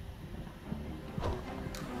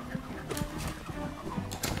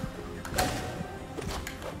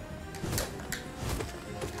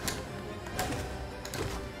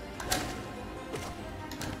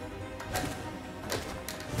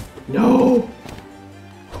 No!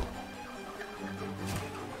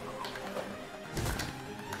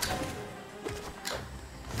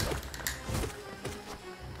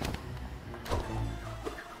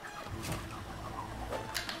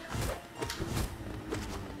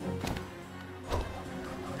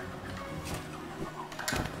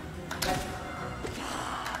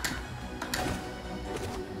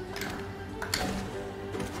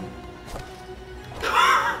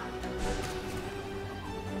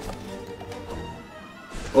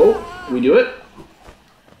 Oh, we do it?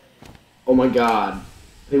 Oh my god.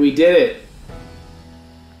 I think we did it.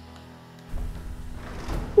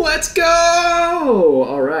 Let's go!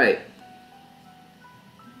 Alright.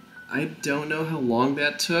 I don't know how long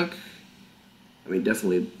that took. I mean,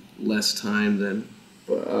 definitely less time than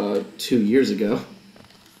 2 years ago.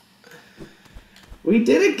 We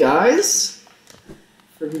did it, guys!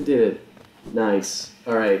 Freaking did it. Nice.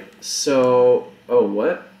 Alright, so... Oh,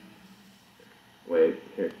 what? Wait,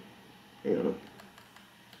 here. Hang on.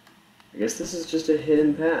 I guess this is just a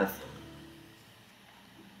hidden path.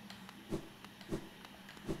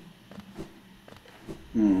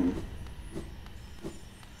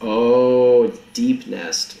 Oh, it's Deep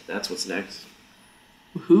Nest. That's what's next.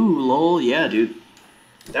 Woohoo, lol, yeah, dude.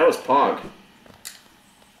 That was Pog.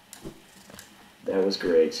 That was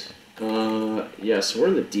great. Yeah, so we're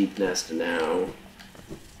in the Deep Nest now.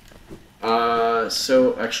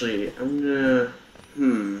 So actually, I'm gonna...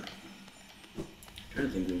 I'm trying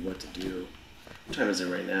to think of what to do. What time is it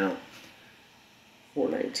right now?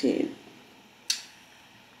 4:19.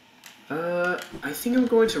 I think I'm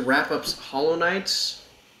going to wrap up Hollow Knight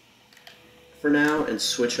for now and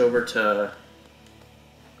switch over to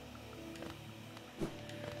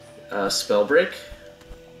Spellbreak.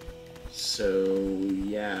 So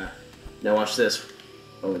yeah. Now watch this.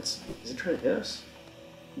 Oh, is it trying to hit us?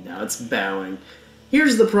 No, it's bowing.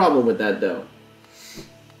 Here's the problem with that though.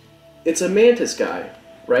 It's a mantis guy,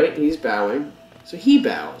 right? He's bowing, so he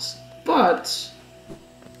bows. But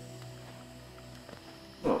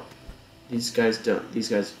oh, these guys don't. These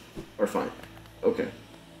guys are fine. Okay,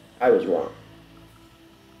 I was wrong.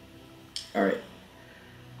 All right.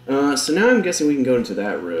 So now I'm guessing we can go into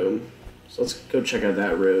that room. So let's go check out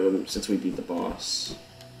that room since we beat the boss.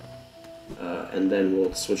 And then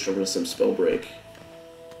we'll switch over to some Spellbreak.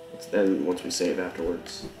 Then once we save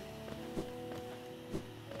afterwards.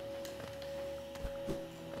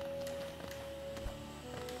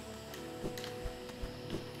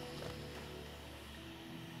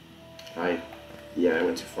 Yeah, I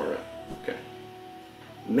went too far up. Okay.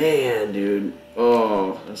 Man, dude.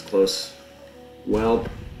 Oh, that was close. Well,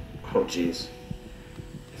 oh jeez.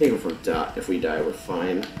 I think if we die, we're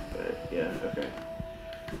fine. But yeah, okay.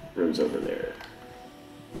 Room's over there.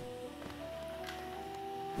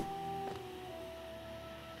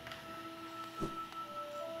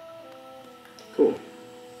 Cool.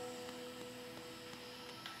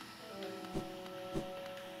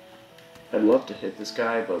 I'd love to hit this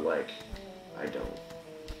guy, but like, I don't.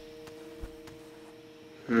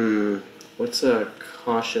 What's a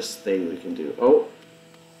cautious thing we can do? Oh,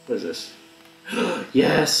 what is this?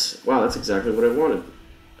 Yes! Wow, that's exactly what I wanted.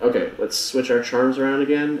 Okay, let's switch our charms around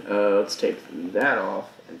again. Let's take that off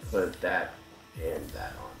and put that and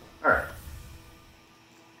that on. Alright.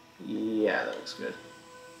 Yeah, that looks good.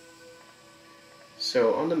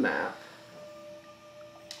 So, on the map...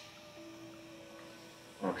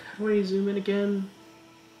 Oh, how do I zoom in again?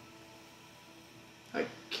 I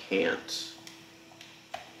can't.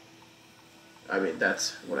 I mean,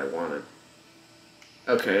 that's what I wanted.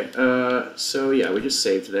 Okay, so yeah, we just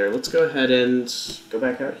saved there. Let's go ahead and go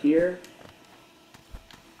back out here.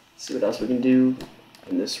 See what else we can do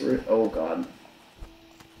in this room. Oh god.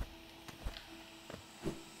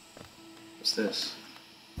 What's this?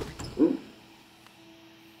 Ooh.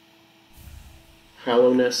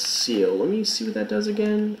 Hollowness Seal. Let me see what that does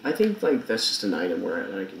again. I think like that's just an item where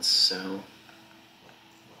I can sell.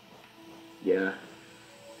 Yeah.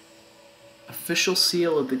 Official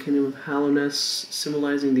seal of the Kingdom of Hollowness,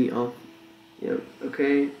 symbolizing the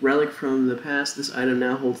okay. Relic from the past. This item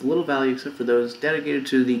now holds little value except for those dedicated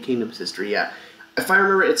to the kingdom's history. Yeah. If I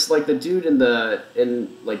remember, it's like the dude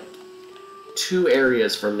in like 2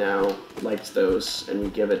 areas from now likes those, and we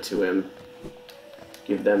give it to him.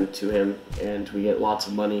 Give them to him, and we get lots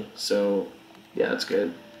of money. So, yeah, that's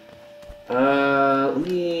good. Let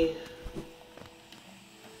me.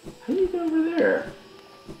 How do you go over there?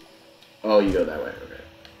 Oh, you go that way. Okay.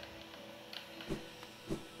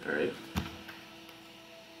 All right.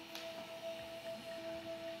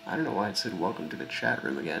 I don't know why it said welcome to the chat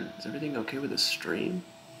room again. Is everything okay with the stream?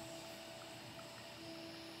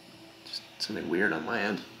 Just something weird on my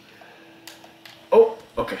end. Oh,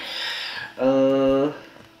 okay. Alright,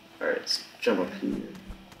 let's jump up here.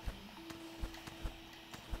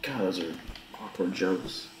 God, those are awkward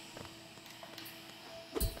jumps.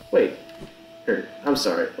 Wait. Here, I'm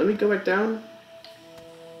sorry. Let me go back down.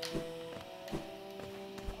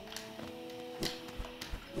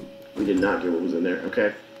 We did not get what was in there.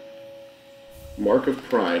 Okay. Mark of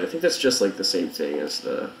Pride. I think that's just like the same thing as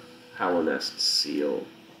the Hollowness Seal.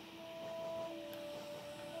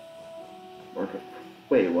 Mark of...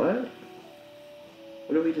 Wait, what?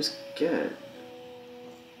 What did we just get?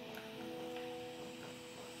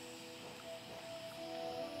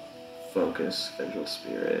 Focus, Vengeful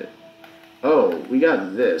Spirit. Oh, we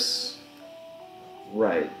got this.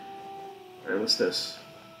 Right. Alright, what's this?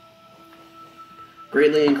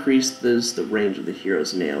 Greatly increases the range of the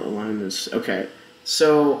hero's nail, allowing this... Okay,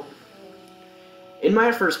 so... In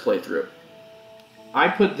my first playthrough, I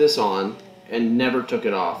put this on and never took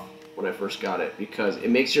it off when I first got it, because it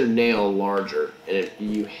makes your nail larger and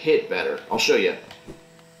you hit better. I'll show you.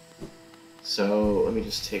 So, let me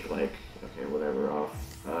just take, like... Okay, whatever off.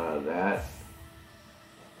 That...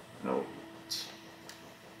 No.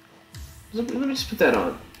 Let me just put that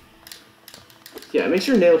on. Yeah, it makes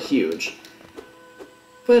your nail huge.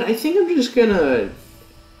 But I think I'm just gonna...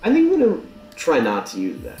 I think I'm gonna try not to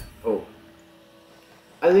use that. Oh.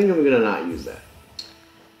 I think I'm gonna not use that.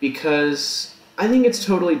 Because I think it's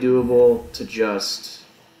totally doable to just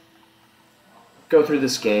go through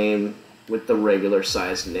this game with the regular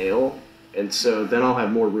sized nail. And so then I'll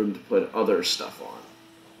have more room to put other stuff on.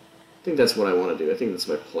 I think that's what I want to do. I think that's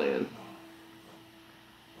my plan.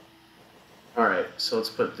 Alright, so let's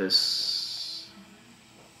put this...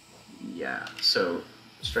 Yeah, so...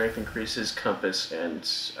 Strength increases, compass, and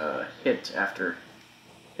hit after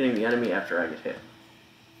hitting the enemy after I get hit.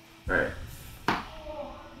 Alright.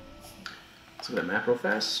 Let's look at that map real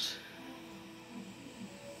fast.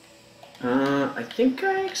 I think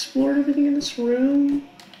I explored everything in this room.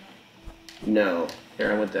 No.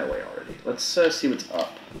 Here, I went that way already. Let's see what's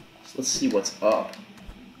up. So let's see what's up.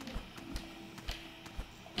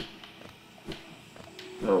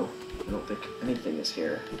 Oh, I don't think anything is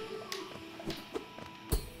here.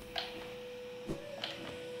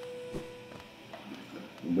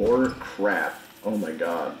 More crap. Oh my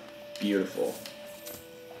god. Beautiful.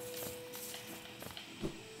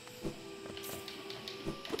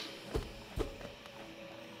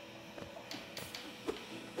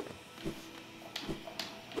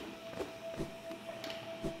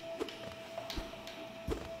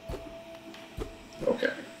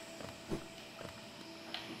 Okay.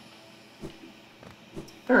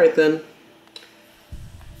 Alright then. I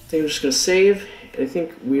think I'm just going to save. I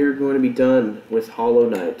think we're going to be done with Hollow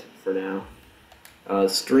Knight for now.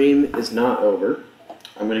 Stream is not over.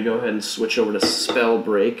 I'm going to go ahead and switch over to Spell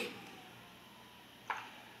Break.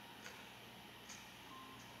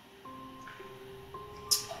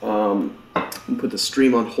 Put the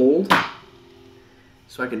stream on hold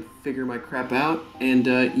so I can figure my crap out. And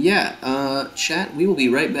yeah, chat, we will be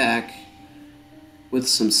right back with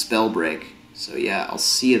some Spell Break. So yeah, I'll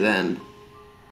see you then.